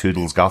message,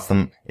 Toodles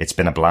Gotham, it's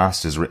been a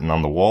blast, is written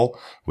on the wall,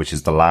 which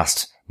is the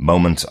last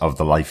moment of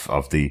the life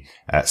of the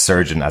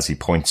surgeon as he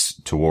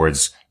points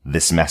towards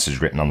this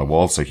message written on the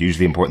wall. So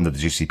hugely important that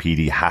the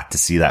GCPD had to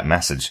see that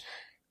message.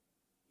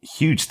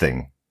 Huge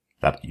thing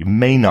that you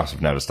may not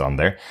have noticed on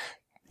there.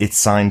 It's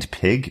signed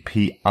Pig,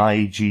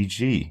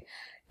 P-I-G-G.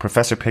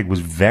 Professor Pig was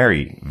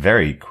very,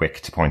 very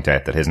quick to point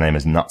out that his name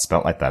is not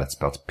spelt like that. It's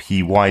spelled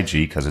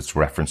P-Y-G because it's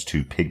reference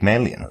to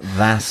Pygmalion.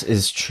 That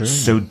is true.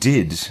 So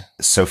did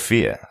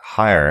Sophia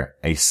hire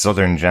a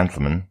southern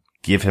gentleman,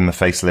 give him a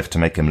facelift to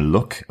make him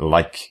look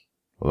like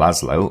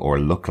Laszlo or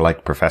look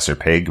like Professor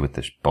Pig with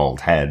the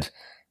bald head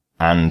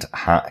and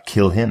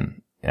kill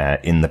him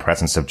in the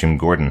presence of Jim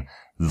Gordon,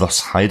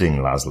 thus hiding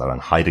Laszlo and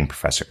hiding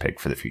Professor Pig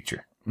for the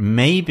future?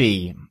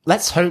 Maybe.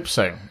 Let's hope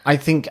so. I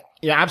think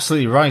you're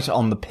absolutely right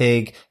on the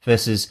Pig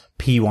versus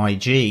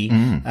PYG.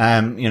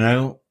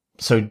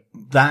 So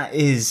that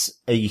is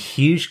a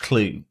huge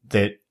clue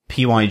that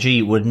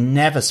PYG would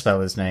never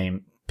spell his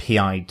name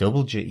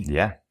PIGG.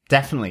 Yeah.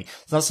 Definitely.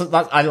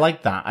 I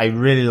like that. I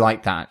really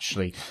like that,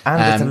 actually.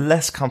 And it's a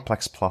less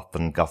complex plot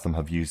than Gotham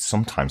have used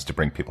sometimes to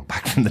bring people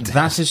back from the dead.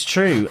 That is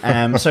true.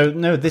 So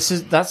no,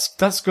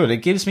 that's good.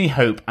 It gives me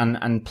hope.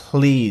 And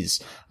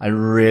please, I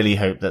really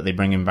hope that they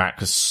bring him back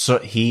because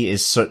he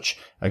is such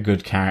a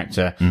good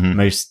character.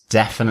 Most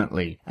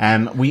definitely.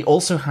 We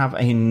also have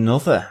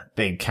another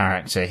big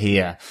character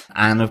here.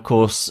 And of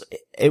course,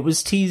 it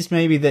was teased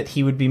maybe that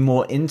he would be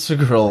more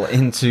integral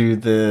into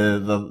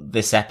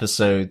this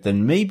episode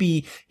than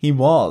maybe he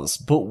was,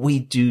 but we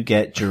do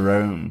get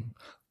Jerome.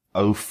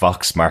 Oh,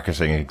 Fox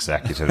marketing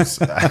executives.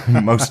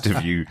 Most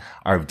of you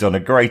have done a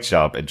great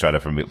job in trying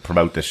to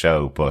promote the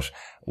show, but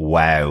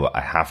wow,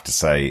 I have to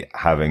say,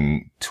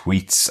 having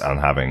tweets and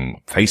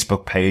having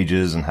Facebook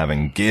pages and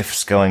having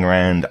GIFs going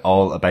around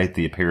all about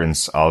the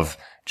appearance of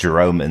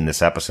Jerome in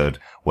this episode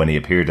when he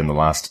appeared in the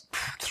last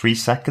 3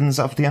 seconds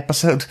of the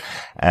episode,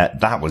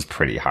 that was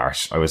pretty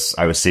harsh. I was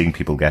seeing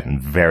people getting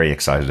very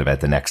excited about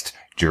the next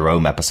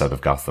Jerome episode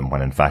of Gotham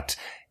when in fact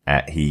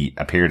he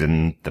appeared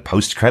in the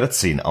post-credits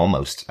scene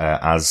almost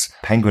as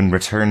Penguin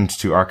returned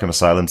to Arkham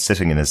Asylum,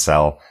 sitting in his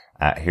cell,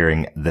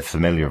 hearing the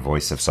familiar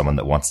voice of someone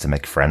that wants to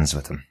make friends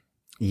with him.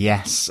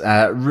 Yes,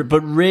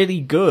 but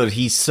really good.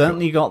 He's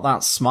certainly got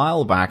that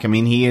smile back. I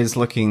mean, he is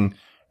looking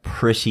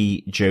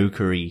pretty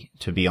jokery,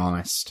 to be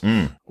honest.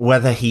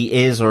 Whether he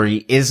is or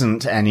he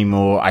isn't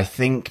anymore, I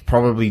think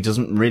probably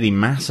doesn't really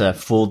matter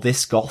for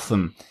this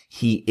Gotham.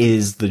 He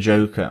is the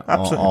Joker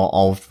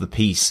of the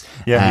piece.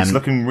 Yeah, he's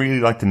looking really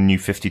like the new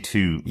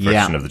 52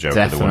 version of the Joker,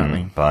 definitely. The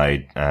one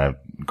by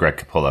Greg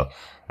Capullo.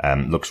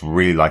 Looks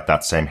really like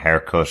that same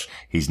haircut.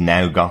 He's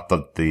now got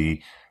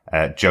the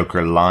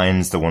Joker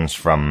lines, the ones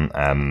from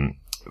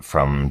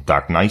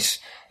Dark Knight.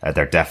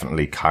 They're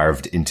definitely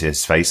carved into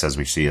his face, as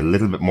we see a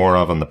little bit more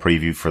of on the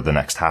preview for the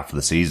next half of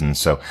the season.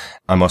 So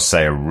I must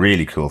say, a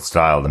really cool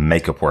style. The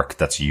makeup work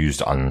that's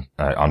used on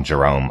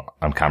Jerome,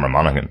 on Cameron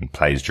Monaghan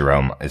plays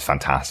Jerome, is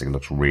fantastic. It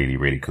looks really,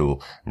 really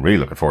cool. I'm really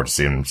looking forward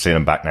to seeing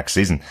him back next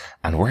season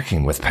and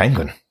working with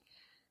Penguin.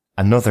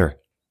 Another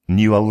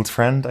new old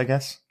friend, I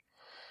guess.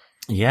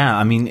 Yeah,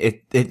 I mean,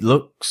 it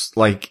looks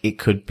like it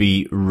could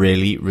be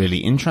really, really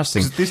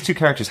interesting. These two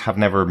characters have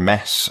never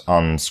met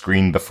on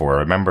screen before.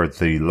 I remember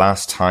the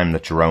last time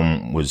that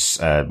Jerome was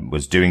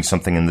doing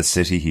something in the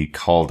city, he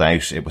called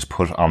out, it was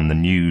put on the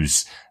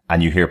news,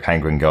 and you hear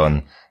Penguin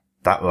going,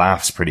 "That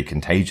laugh's pretty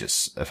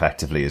contagious,"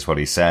 effectively is what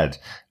he said.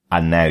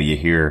 And now you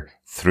hear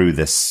through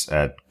this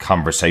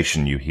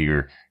conversation, you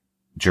hear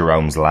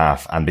Jerome's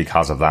laugh, and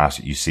because of that,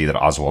 you see that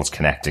Oswald's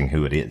connecting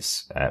who it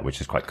is,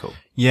 which is quite cool.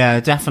 Yeah,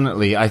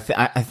 definitely. I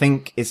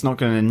think it's not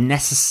going to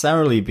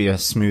necessarily be a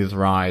smooth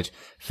ride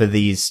for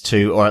these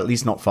two, or at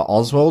least not for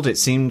Oswald. It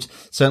seemed,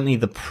 certainly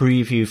the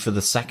preview for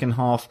the second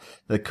half,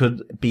 there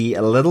could be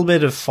a little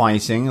bit of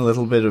fighting, a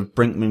little bit of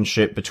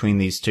brinkmanship between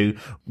these two,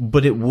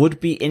 but it would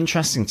be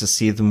interesting to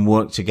see them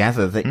work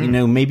together. That,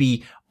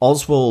 maybe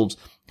Oswald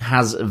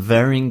has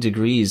varying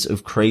degrees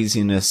of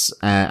craziness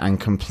and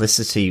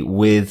complicity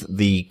with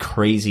the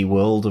crazy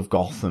world of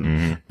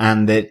Gotham,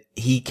 and that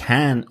he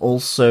can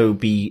also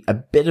be a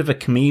bit of a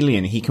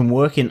chameleon. He can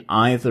work in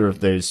either of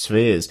those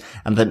spheres,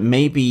 and that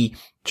maybe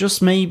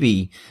just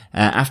maybe,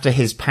 after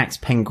his Pax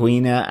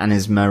Penguina and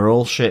his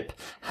Merolship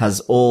has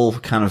all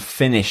kind of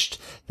finished,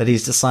 that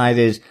he's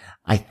decided,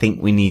 I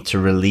think we need to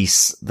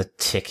release the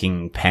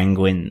ticking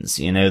penguins,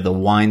 the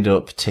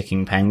wind-up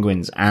ticking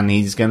penguins, and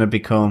he's going to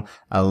become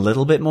a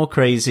little bit more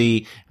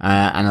crazy,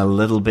 and a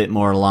little bit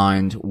more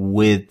aligned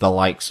with the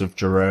likes of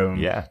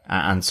Jerome,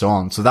 and so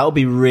on. So that will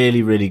be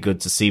really, really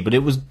good to see, but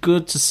it was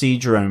good to see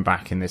Jerome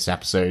back in this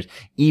episode,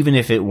 even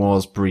if it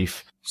was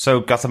brief.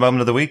 So, got the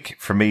moment of the week.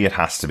 For me, it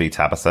has to be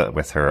Tabitha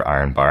with her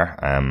iron bar,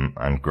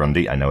 and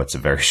Grundy. I know it's a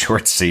very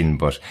short scene,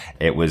 but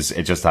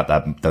it just had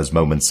those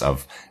moments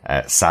of,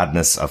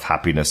 sadness, of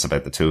happiness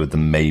about the two of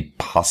them, may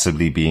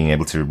possibly being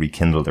able to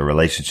rekindle their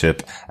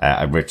relationship.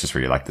 I just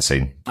really like the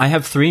scene. I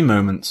have 3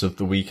 moments of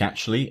the week,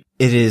 actually.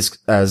 It is,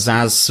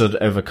 Zaz stood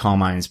over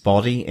Carmine's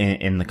body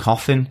in the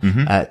coffin,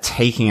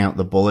 taking out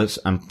the bullet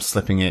and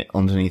slipping it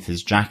underneath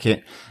his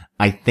jacket.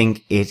 I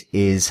think it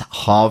is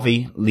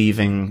Harvey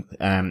leaving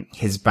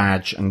his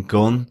badge and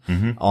gun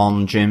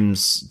on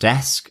Jim's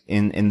desk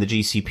in the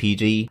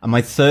GCPD. And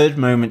my third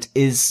moment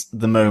is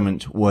the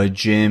moment where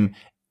Jim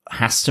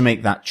has to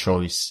make that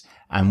choice.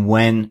 And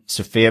when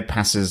Sophia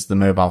passes the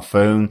mobile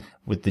phone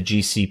with the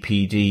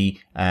GCPD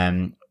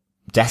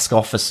desk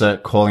officer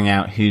calling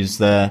out who's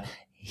there,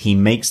 he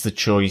makes the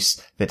choice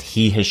that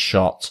he has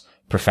shot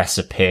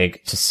Professor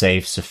Pig to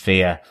save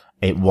Sophia.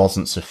 It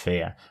wasn't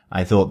Sophia.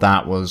 I thought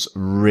that was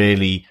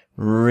really,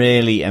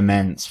 really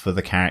immense for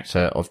the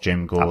character of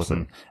Jim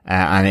Gordon.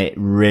 And it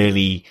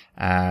really,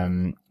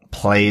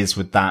 plays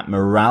with that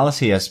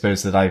morality, I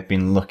suppose, that I've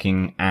been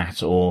looking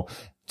at or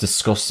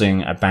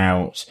discussing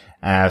about,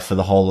 for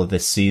the whole of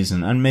this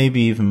season and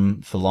maybe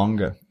even for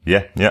longer.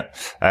 Yeah.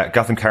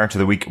 Gotham character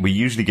of the week. We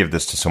usually give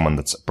this to someone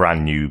that's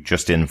brand new,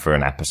 just in for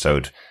an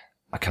episode.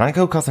 Can I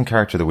go Gotham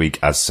character of the week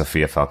as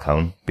Sophia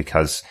Falcone?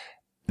 Because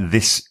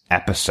this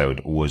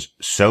episode was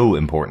so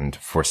important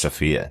for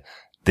Sophia.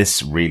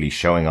 This really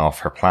showing off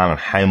her plan and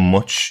how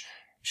much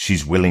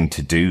she's willing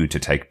to do to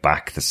take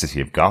back the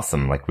city of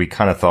Gotham. Like, we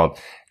kind of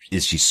thought,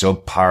 is she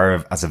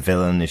subpar as a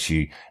villain? Is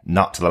she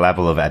not to the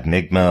level of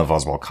Enigma, of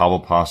Oswald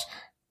Cobblepot?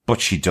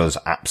 But she does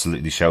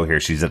absolutely show here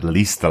she's at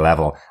least the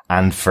level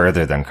and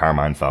further than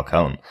Carmine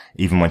Falcone.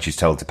 Even when she's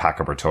told to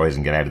pack up her toys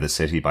and get out of the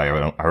city by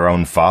her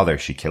own father,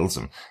 she kills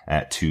him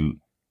to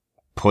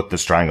put the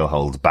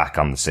stranglehold back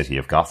on the city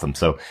of Gotham.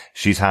 So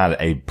she's had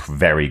a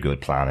very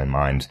good plan in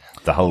mind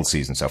the whole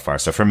season so far.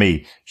 So for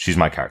me, she's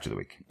my character of the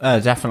week.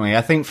 Definitely.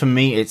 I think for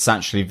me, it's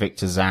actually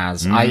Victor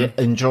Zsasz. I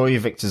enjoy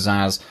Victor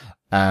Zsasz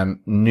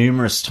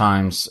numerous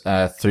times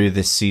through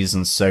this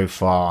season so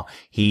far.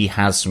 He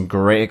has some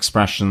great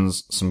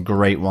expressions, some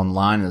great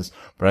one-liners,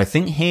 but I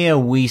think here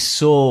we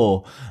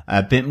saw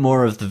a bit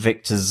more of the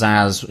Victor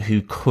Zsasz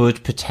who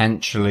could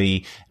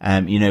potentially,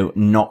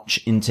 notch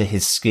into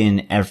his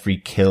skin every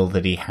kill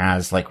that he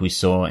has, like we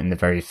saw in the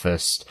very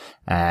first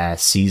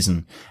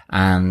season.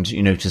 And,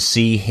 to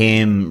see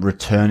him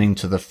returning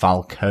to the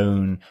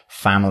Falcone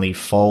family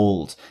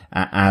fold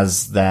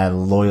as their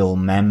loyal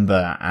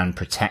member and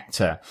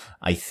protector,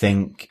 I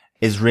think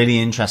is really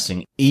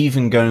interesting.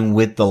 Even going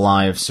with the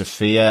lie of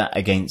Sophia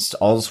against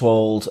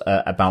Oswald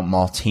about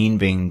Martine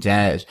being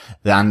dead.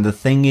 And the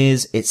thing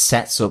is, it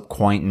sets up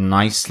quite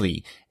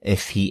nicely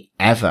if he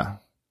ever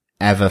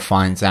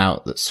finds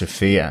out that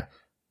Sophia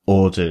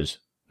ordered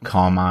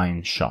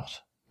Carmine shot.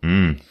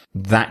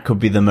 That could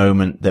be the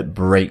moment that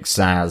breaks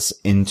Zsasz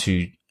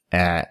into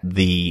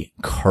the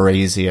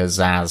crazier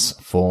Zsasz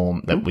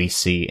form that we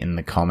see in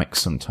the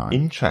comics sometimes.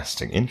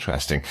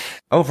 Interesting.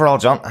 Overall,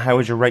 John, how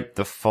would you rate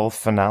the full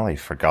finale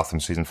for Gotham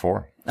Season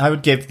 4? I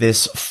would give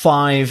this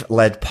 5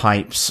 lead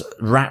pipes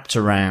wrapped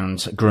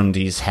around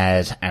Grundy's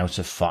head out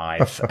of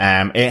 5.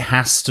 It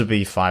has to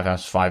be 5 out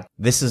of 5.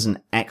 This is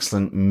an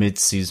excellent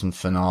mid-season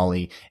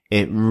finale.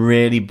 It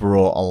really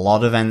brought a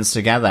lot of ends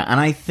together, and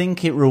I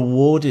think it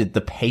rewarded the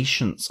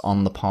patience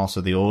on the part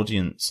of the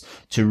audience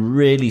to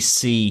really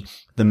see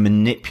the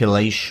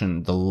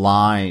manipulation, the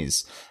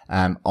lies,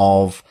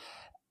 of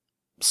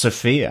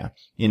Sophia.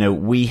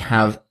 We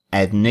have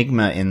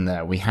Enigma in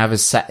there. We have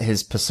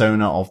his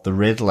persona of the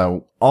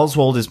Riddler.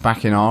 Oswald is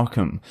back in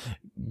Arkham.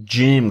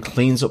 Jim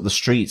cleans up the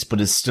streets,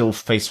 but is still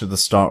faced with the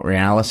stark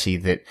reality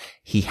that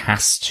he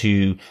has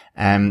to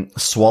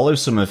swallow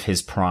some of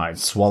his pride,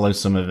 swallow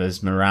some of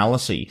his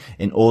morality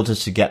in order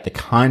to get the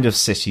kind of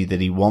city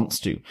that he wants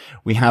to.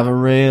 We have a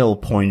real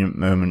poignant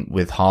moment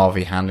with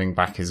Harvey handing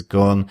back his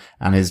gun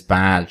and his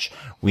badge.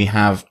 We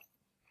have,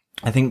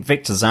 I think,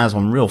 Victor Zsasz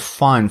on real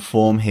fine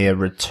form here,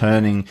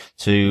 returning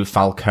to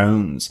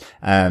Falcone's,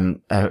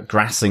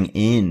 grassing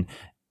in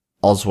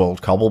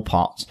Oswald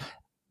Cobblepot.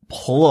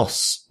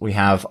 Plus, we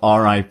have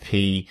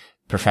R.I.P.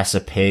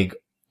 Professor Pig,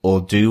 or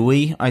do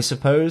we, I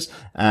suppose?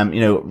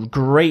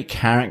 Great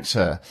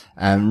character,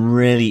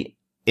 really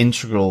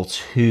integral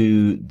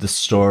to the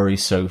story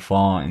so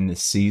far in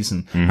this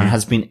season, and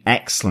has been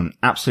excellent.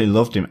 Absolutely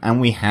loved him.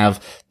 And we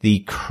have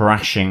the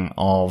crashing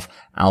of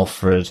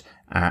Alfred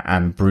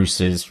and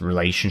Bruce's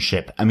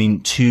relationship. I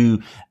mean,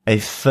 to a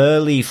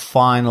fairly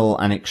final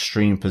and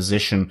extreme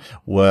position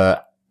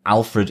where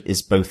Alfred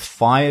is both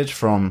fired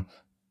from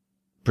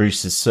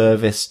Bruce's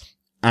service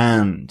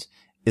and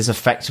is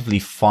effectively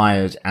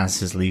fired as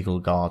his legal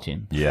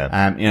guardian.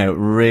 Yeah.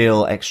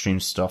 Real extreme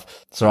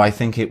stuff. So I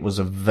think it was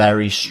a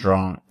very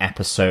strong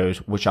episode,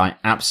 which I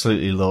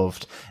absolutely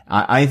loved.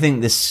 I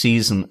think this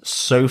season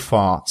so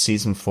far,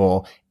 season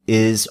 4,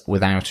 is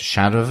without a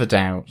shadow of a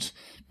doubt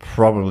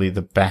probably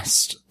the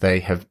best they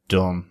have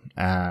done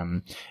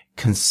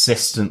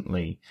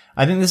consistently.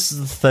 I think this is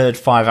the third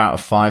 5 out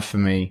of 5 for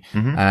me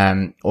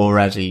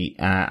already,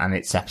 and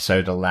it's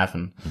episode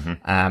 11.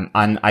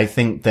 And I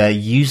think their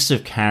use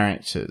of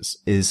characters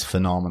is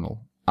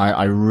phenomenal.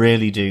 I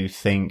really do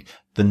think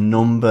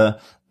the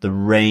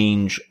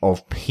range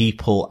of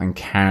people and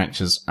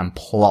characters and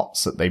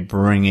plots that they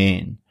bring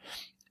in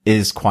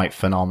is quite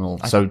phenomenal.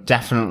 So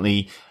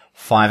definitely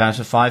 5 out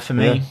of 5 for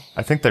me. Yeah.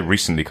 I think they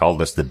recently called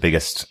this the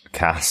biggest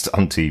cast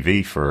on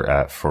TV for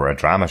a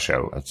drama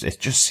show. It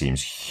just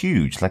seems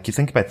huge. Like, you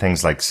think about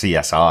things like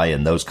CSI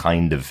and those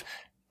kind of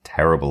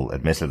terrible,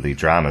 admittedly,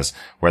 dramas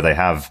where they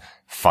have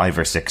 5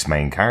 or 6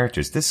 main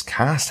characters. This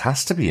cast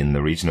has to be in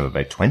the region of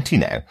about 20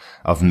 now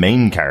of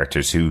main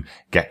characters who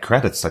get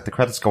credits. Like, the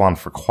credits go on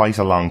for quite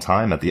a long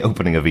time at the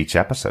opening of each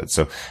episode.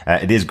 So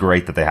it is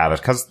great that they have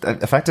it, because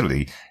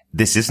effectively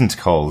this isn't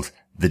called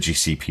the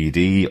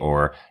GCPD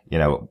or,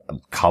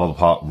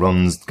 Cobblepot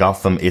runs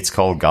Gotham. It's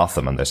called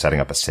Gotham, and they're setting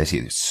up a city.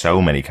 There's so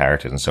many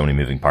characters and so many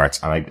moving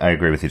parts. And I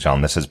agree with you,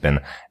 John. This has been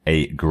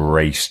a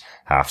great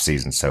half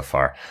season so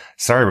far.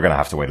 Sorry, we're going to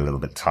have to wait a little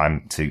bit of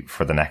time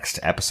for the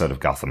next episode of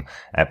Gotham.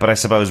 But I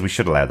suppose we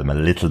should allow them a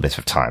little bit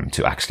of time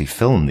to actually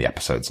film the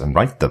episodes and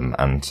write them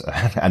and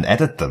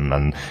edit them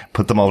and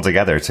put them all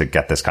together to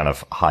get this kind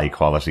of high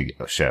quality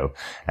show.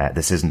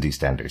 This isn't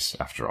EastEnders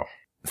after all.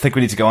 I think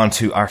we need to go on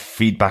to our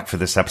feedback for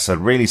this episode.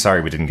 Really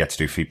sorry we didn't get to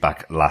do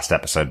feedback last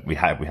episode. We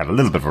had a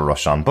little bit of a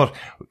rush on, but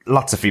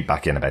lots of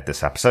feedback in about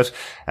this episode.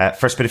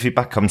 First bit of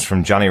feedback comes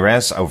from Johnny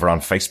Rez over on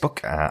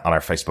Facebook, on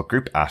our Facebook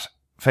group at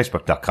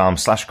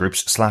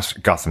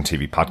facebook.com/groups/Gotham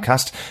TV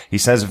podcast. He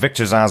says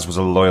Victor Zsasz was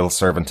a loyal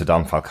servant to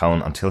Don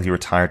Falcone until he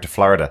retired to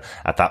Florida.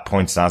 At that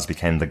point, Zsasz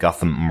became the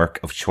Gotham merc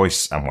of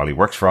choice, and while he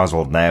works for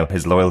Oswald now,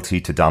 his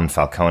loyalty to Don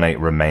Falcone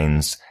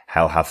remains.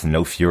 Hell hath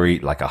no fury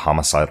like a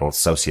homicidal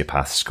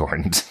sociopath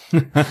scorned.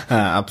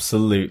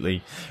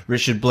 Absolutely.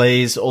 Richard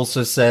Blaze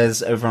also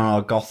says over on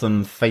our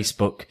Gotham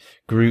Facebook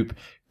group,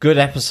 good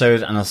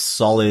episode and a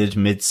solid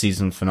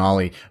mid-season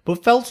finale,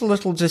 but felt a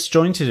little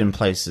disjointed in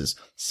places.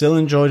 Still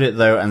enjoyed it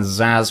though, and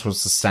Zsasz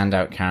was the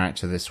standout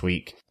character this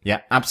week.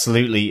 Yeah,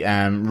 absolutely.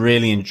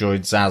 Really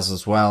enjoyed Zsasz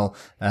as well,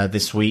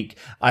 this week.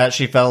 I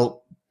actually felt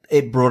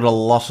it brought a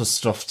lot of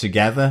stuff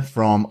together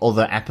from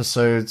other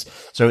episodes,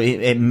 so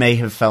it may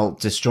have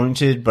felt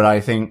disjointed, but I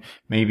think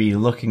maybe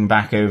looking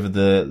back over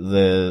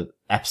the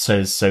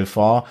episodes so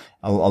far,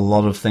 a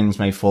lot of things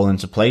may fall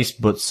into place,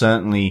 but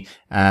certainly,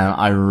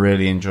 I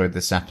really enjoyed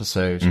this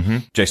episode.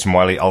 Jason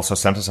Wiley also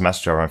sent us a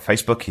message over on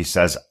Facebook. He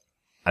says,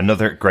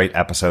 another great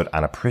episode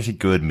and a pretty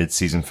good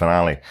mid-season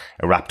finale.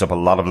 It wrapped up a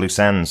lot of loose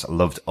ends.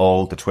 Loved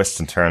all the twists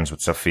and turns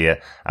with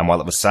Sophia, and while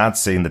it was sad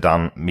seeing the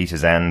Don meet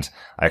his end,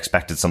 I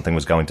expected something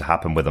was going to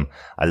happen with him.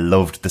 I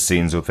loved the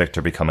scenes with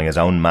Victor becoming his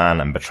own man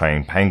and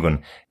betraying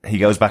Penguin. He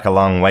goes back a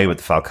long way with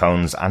the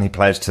Falcones, and he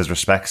pledged his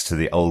respects to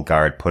the old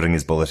guard, putting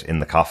his bullet in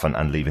the coffin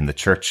and leaving the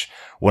church.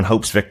 One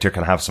hopes Victor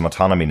can have some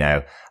autonomy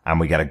now, and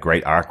we get a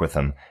great arc with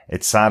him.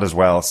 It's sad as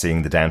well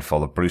seeing the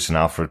downfall of Bruce and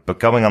Alfred, but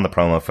going on the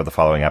promo for the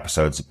following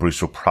episodes,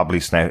 Bruce will probably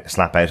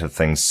snap out of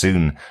things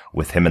soon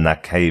with him in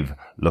that cave,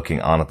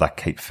 looking on at that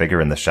cape figure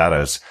in the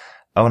shadows.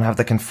 Oh, and have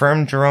they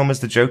confirmed Jerome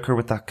is the Joker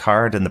with that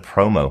card in the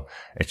promo?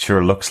 It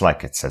sure looks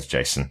like it, says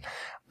Jason.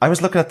 I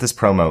was looking at this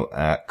promo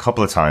a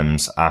couple of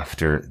times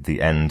after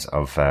the end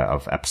of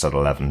episode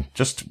 11,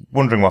 just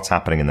wondering what's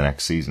happening in the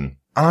next season.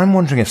 And I'm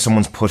wondering if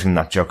someone's putting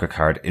that Joker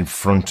card in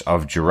front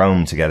of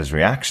Jerome to get his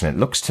reaction. It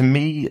looks to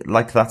me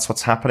like that's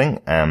what's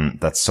happening,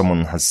 that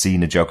someone has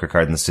seen a Joker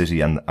card in the city,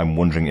 and I'm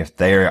wondering if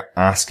they're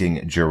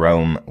asking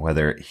Jerome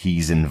whether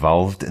he's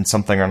involved in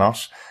something or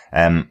not.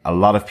 A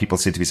lot of people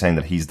seem to be saying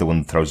that he's the one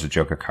that throws the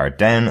Joker card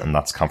down, and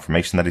that's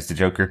confirmation that he's the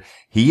Joker.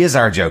 He is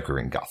our Joker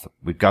in Gotham.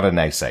 We've got to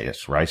now say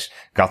it, right?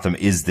 Gotham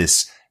is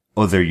this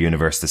other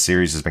universe. The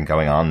series has been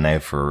going on now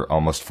for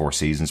almost 4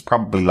 seasons,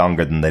 probably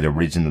longer than they'd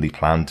originally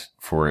planned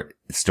for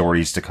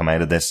stories to come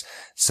out of this.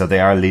 So they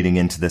are leading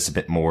into this a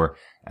bit more.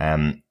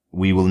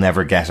 We will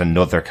never get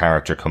another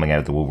character coming out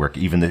of the woodwork.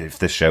 Even if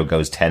this show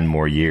goes 10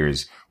 more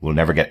years, we'll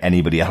never get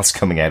anybody else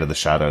coming out of the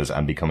shadows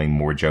and becoming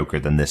more Joker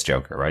than this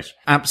Joker, right?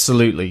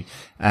 Absolutely.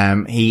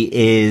 He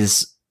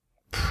is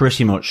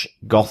pretty much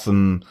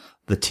Gotham,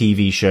 the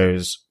TV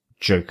show's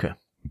Joker.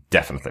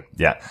 Definitely.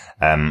 Yeah.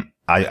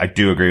 I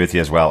do agree with you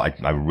as well.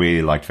 I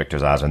really liked Victor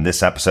Zsasz in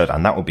this episode,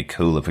 and that would be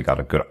cool if we got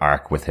a good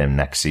arc with him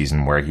next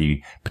season where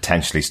he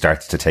potentially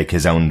starts to take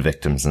his own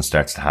victims and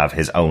starts to have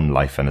his own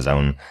life and his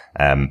own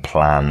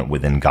plan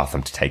within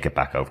Gotham to take it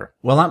back over.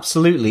 Well,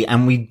 absolutely.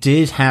 And we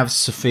did have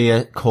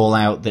Sophia call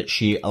out that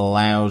she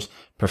allowed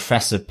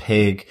Professor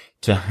Pig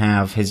to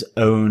have his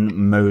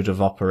own mode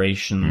of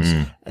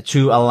operations,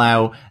 to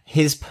allow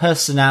his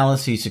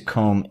personality to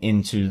come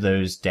into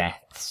those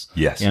deaths.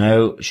 Yes. You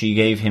know, she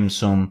gave him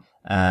some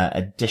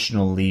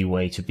additional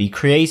leeway to be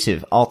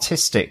creative,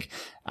 artistic,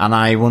 and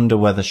I wonder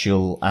whether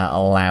she'll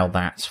allow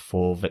that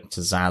for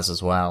Victor Zsasz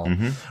as well.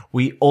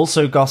 We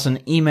also got an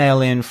email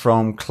in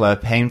from Claire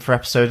Payne for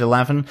episode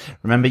 11.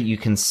 Remember, you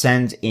can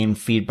send in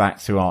feedback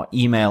through our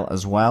email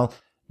as well.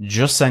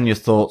 Just send your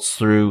thoughts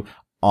through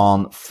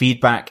on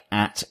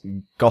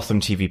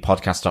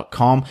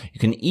feedback@gothamtvpodcast.com. You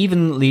can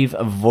even leave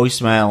a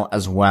voicemail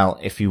as well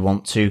if you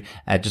want to.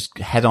 Just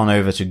head on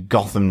over to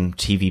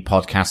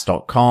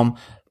gothamtvpodcast.com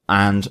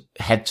and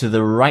head to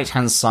the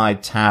right-hand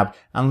side tab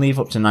and leave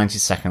up to 90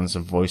 seconds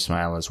of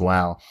voicemail as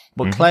well.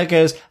 But Claire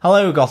goes,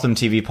 "Hello, Gotham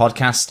TV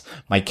podcast.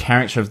 My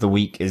character of the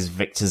week is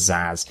Victor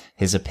Zsasz.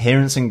 His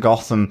appearance in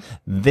Gotham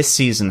this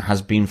season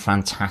has been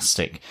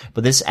fantastic,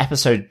 but this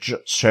episode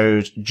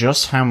showed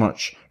just how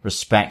much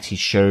respect he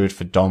showed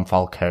for Don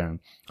Falcone.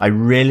 I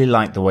really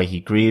liked the way he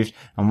grieved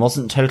and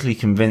wasn't totally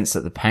convinced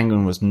that the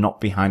Penguin was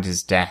not behind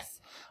his death.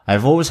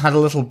 I've always had a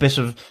little bit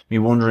of me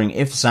wondering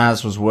if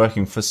Zsasz was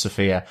working for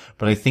Sophia,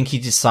 but I think he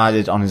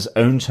decided on his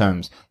own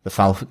terms the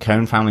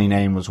Falcone family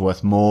name was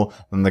worth more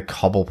than the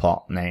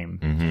Cobblepot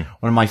name.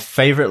 One of my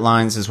favourite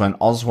lines is when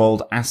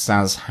Oswald asks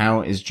Zsasz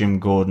how is Jim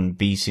Gordon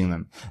beating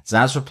them.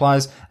 Zsasz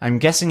replies, I'm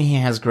guessing he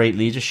has great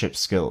leadership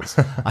skills.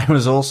 I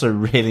was also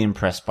really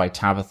impressed by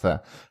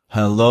Tabitha,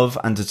 her love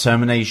and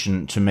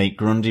determination to make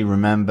Grundy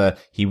remember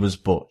he was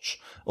Butch.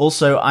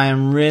 Also, I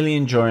am really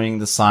enjoying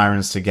the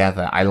Sirens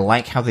together. I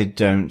like how they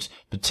don't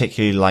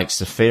particularly like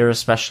Sophia,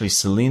 especially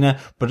Selena,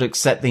 but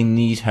accept they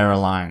need her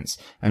alliance.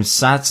 I'm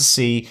sad to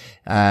see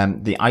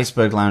the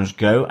Iceberg Lounge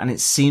go, and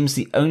it seems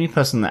the only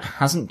person that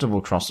hasn't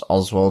double-crossed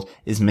Oswald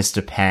is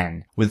Mr.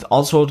 Penn. With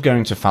Oswald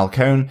going to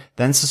Falcone,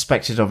 then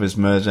suspected of his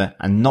murder,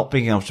 and not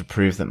being able to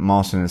prove that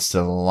Martin is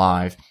still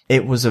alive.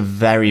 It was a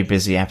very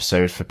busy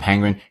episode for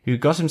Penguin, who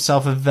got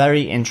himself a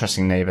very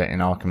interesting neighbour in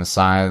Arkham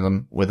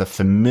Asylum with a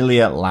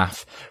familiar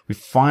laugh. We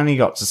finally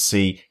got to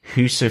see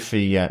who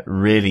Sophia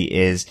really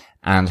is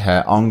and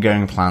her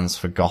ongoing plans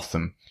for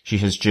Gotham. She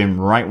has Jim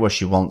right where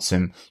she wants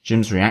him.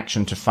 Jim's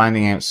reaction to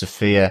finding out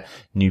Sophia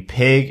knew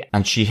Pig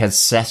and she had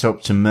set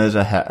up to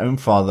murder her own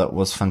father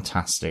was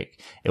fantastic.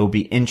 It will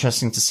be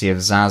interesting to see if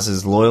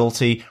Zsasz's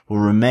loyalty will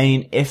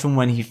remain if and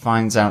when he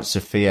finds out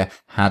Sophia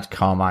had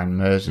Carmine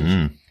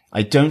murdered.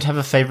 I don't have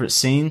a favourite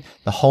scene.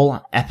 The whole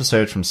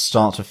episode from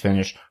start to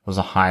finish was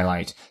a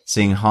highlight.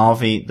 Seeing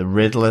Harvey, the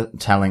Riddler,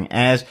 telling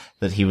Ed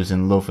that he was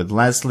in love with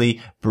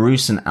Leslie,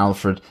 Bruce and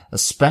Alfred,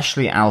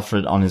 especially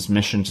Alfred on his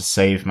mission to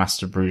save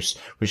Master Bruce,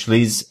 which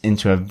leads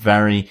into a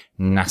very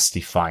nasty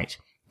fight.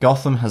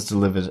 Gotham has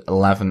delivered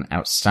 11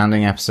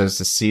 outstanding episodes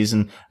this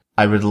season.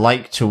 I would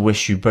like to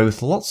wish you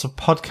both lots of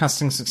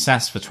podcasting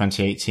success for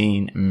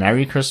 2018.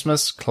 Merry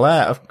Christmas,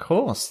 Claire, of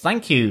course.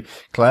 Thank you,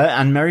 Claire,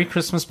 and Merry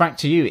Christmas back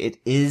to you. It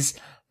is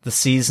the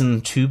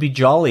season to be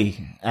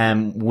jolly,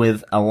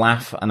 with a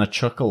laugh and a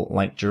chuckle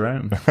like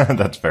Jerome.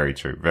 That's very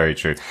true. Very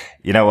true.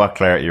 You know what,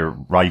 Claire? You're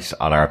right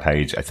on our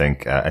page, I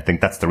think. I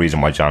think that's the reason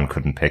why John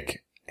couldn't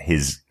pick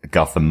his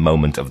Gotham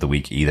moment of the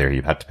week either.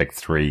 You had to pick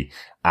 3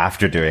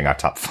 after doing our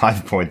top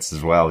 5 points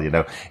as well. You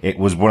know, it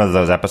was one of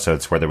those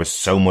episodes where there was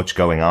so much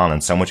going on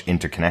and so much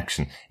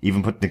interconnection,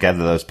 even putting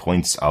together those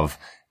points of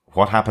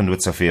what happened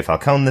with Sophia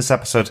Falcone this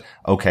episode.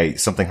 Okay,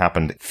 something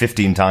happened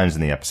 15 times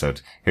in the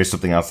episode. Here's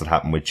something else that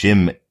happened with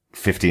Jim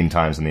 15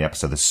 times in the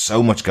episode. There's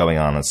so much going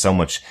on and so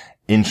much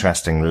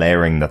interesting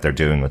layering that they're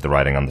doing with the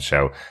writing on the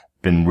show.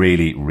 Been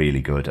really,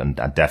 really good, and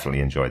I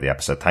definitely enjoyed the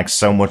episode. Thanks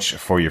so much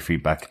for your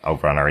feedback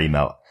over on our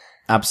email.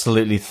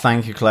 Absolutely.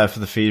 Thank you, Claire, for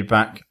the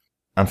feedback.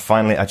 And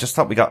finally, I just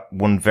thought we got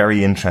one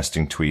very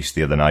interesting tweet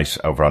the other night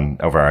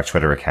over our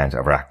Twitter account,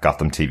 over at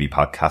Gotham TV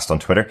Podcast on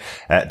Twitter.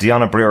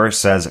 Deanna Brewer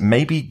says,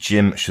 maybe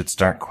Jim should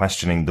start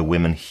questioning the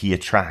women he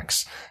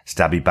attracts.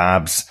 Stabby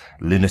Babs,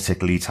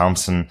 Lunatic Lee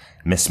Thompson,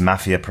 Miss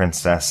Mafia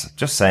Princess.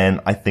 Just saying,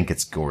 I think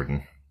it's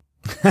Gordon.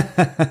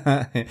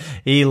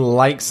 He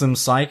likes some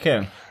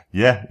psycho.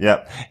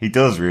 Yeah, he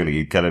does really.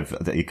 He kind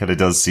of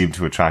does seem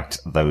to attract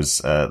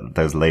those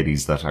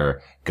ladies that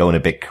are going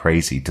a bit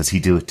crazy. Does he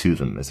do it to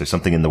them? Is there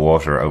something in the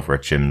water over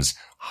at Jim's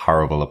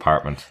horrible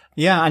apartment?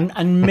 Yeah,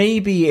 and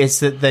maybe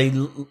it's that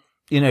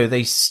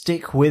they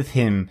stick with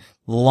him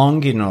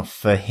long enough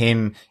for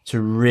him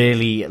to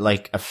really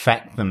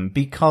affect them,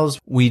 because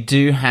we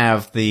do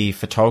have the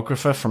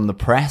photographer from the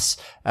press,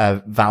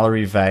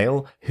 Valerie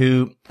Vale,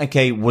 who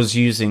was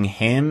using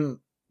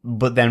him,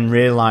 but then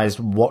realized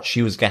what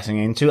she was getting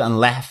into and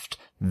left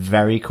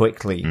very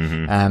quickly,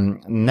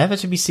 never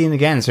to be seen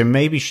again. So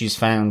maybe she's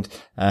found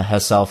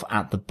herself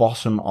at the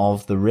bottom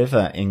of the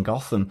river in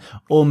Gotham,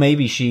 or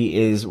maybe she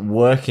is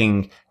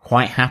working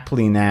quite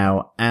happily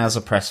now as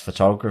a press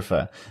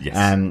photographer,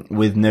 Yes.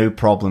 with no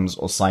problems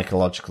or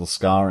psychological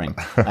scarring.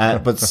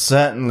 But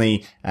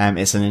certainly,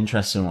 it's an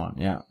interesting one.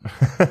 Yeah.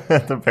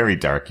 They're very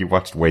dark. You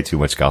watched way too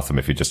much Gotham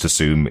if you just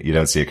assume you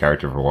don't see a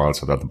character for a while,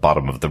 so they're at the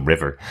bottom of the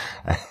river.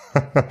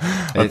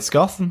 It's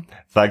Gotham.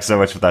 Thanks so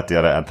much for that,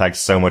 Deanna, and thanks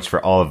so much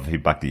for all of the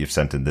feedback that you've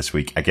sent in this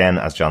week. Again,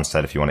 as John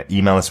said, if you want to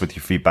email us with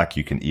your feedback,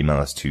 you can email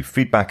us to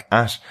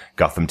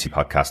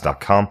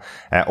feedback@gothamtvpodcast.com,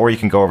 or you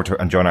can go over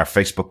to and join our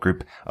Facebook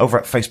group over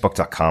at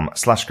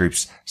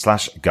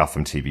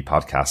facebook.com/groups/Gotham TV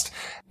Podcast.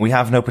 We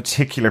have no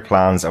particular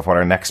plans of what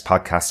our next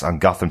podcast on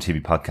Gotham TV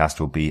Podcast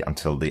will be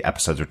until the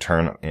episodes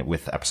return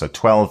with episode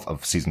 12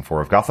 of season 4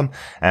 of Gotham.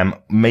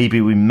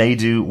 Maybe we may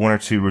do one or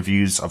two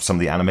reviews of some of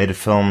the animated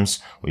films.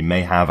 We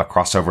may have a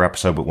crossover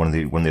episode with one of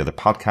the other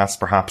podcasts,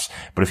 perhaps.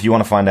 But if you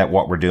want to find out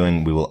what we're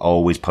doing, we will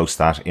always post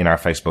that in our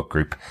Facebook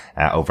group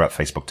over at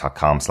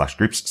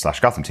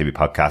facebook.com/groups/Gotham TV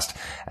Podcast.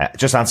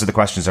 Just answer the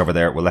questions over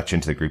there. We'll let you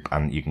into the group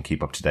and you can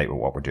keep up to date with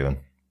what we're doing.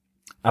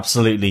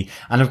 Absolutely.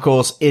 And of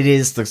course, it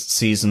is the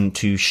season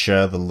to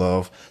share the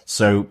love.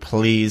 So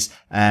please,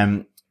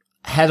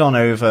 head on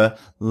over,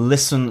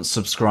 listen,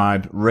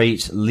 subscribe,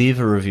 rate, leave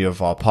a review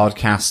of our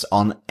podcast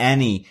on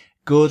any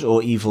good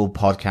or evil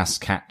podcast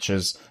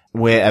catchers.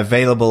 We're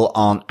available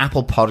on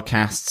Apple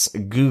Podcasts,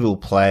 Google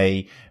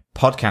Play,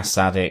 Podcast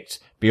Addict,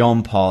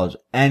 Beyond Pod,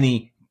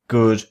 any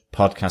good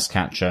podcast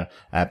catcher.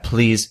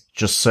 Please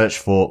just search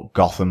for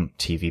Gotham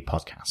TV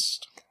Podcast.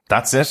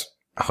 That's it.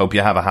 I hope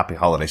you have a happy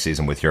holiday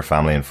season with your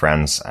family and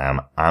friends,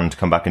 and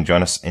come back and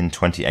join us in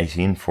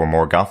 2018 for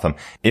more Gotham.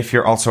 If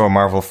you're also a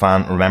Marvel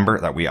fan, remember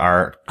that we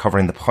are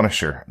covering The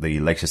Punisher,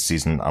 the latest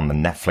season on the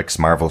Netflix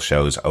Marvel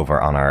shows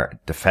over on our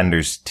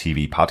Defenders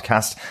TV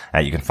podcast.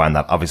 You can find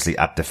that obviously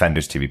at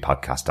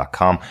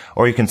defenderstvpodcast.com,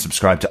 or you can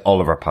subscribe to all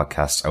of our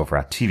podcasts over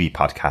at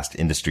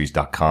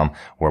tvpodcastindustries.com,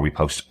 where we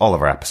post all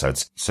of our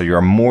episodes. So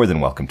you're more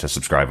than welcome to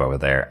subscribe over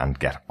there and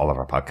get all of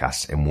our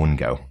podcasts in one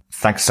go.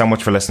 Thanks so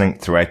much for listening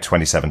throughout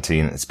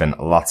 2017. It's been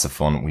lots of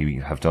fun. We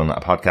have done a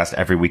podcast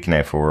every week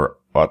now for,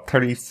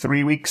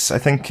 33 weeks, I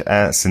think,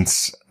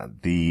 since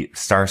the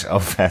start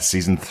of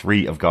season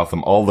 3 of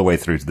Gotham, all the way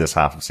through to this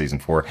half of season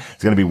 4.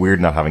 It's going to be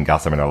weird not having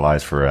Gotham in our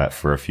lives for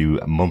a few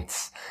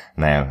months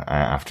now,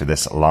 after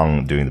this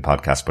long doing the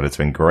podcast, but it's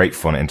been great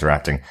fun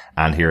interacting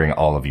and hearing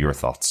all of your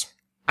thoughts.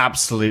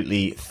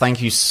 Absolutely.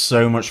 Thank you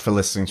so much for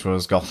listening to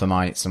us,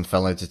 Gothamites and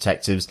fellow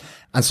detectives.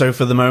 And so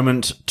for the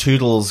moment,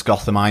 toodles,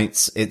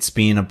 Gothamites. It's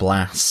been a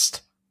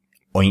blast.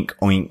 Oink,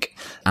 oink.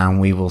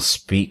 And we will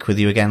speak with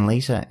you again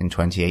later in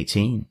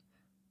 2018.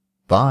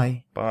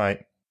 Bye.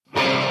 Bye.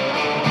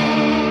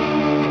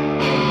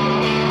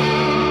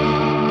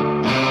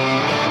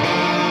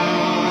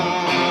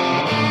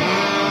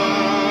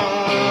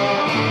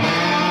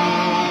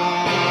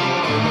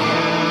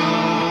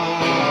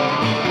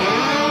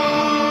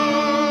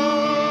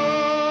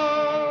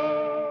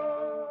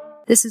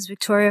 This is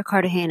Victoria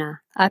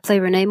Cartagena. I play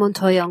Renee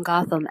Montoya on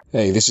Gotham.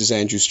 Hey, this is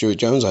Andrew Stewart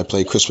Jones. I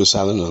play Christopher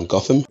Allen on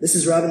Gotham. This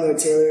is Robin Lloyd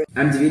Taylor.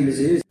 I'm David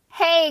Mazouz.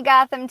 Hey,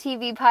 Gotham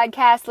TV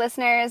Podcast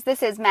listeners.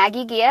 This is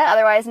Maggie Gia,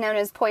 otherwise known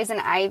as Poison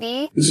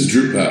Ivy. This is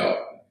Drew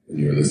Powell, and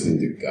you're listening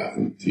to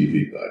Gotham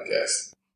TV Podcast.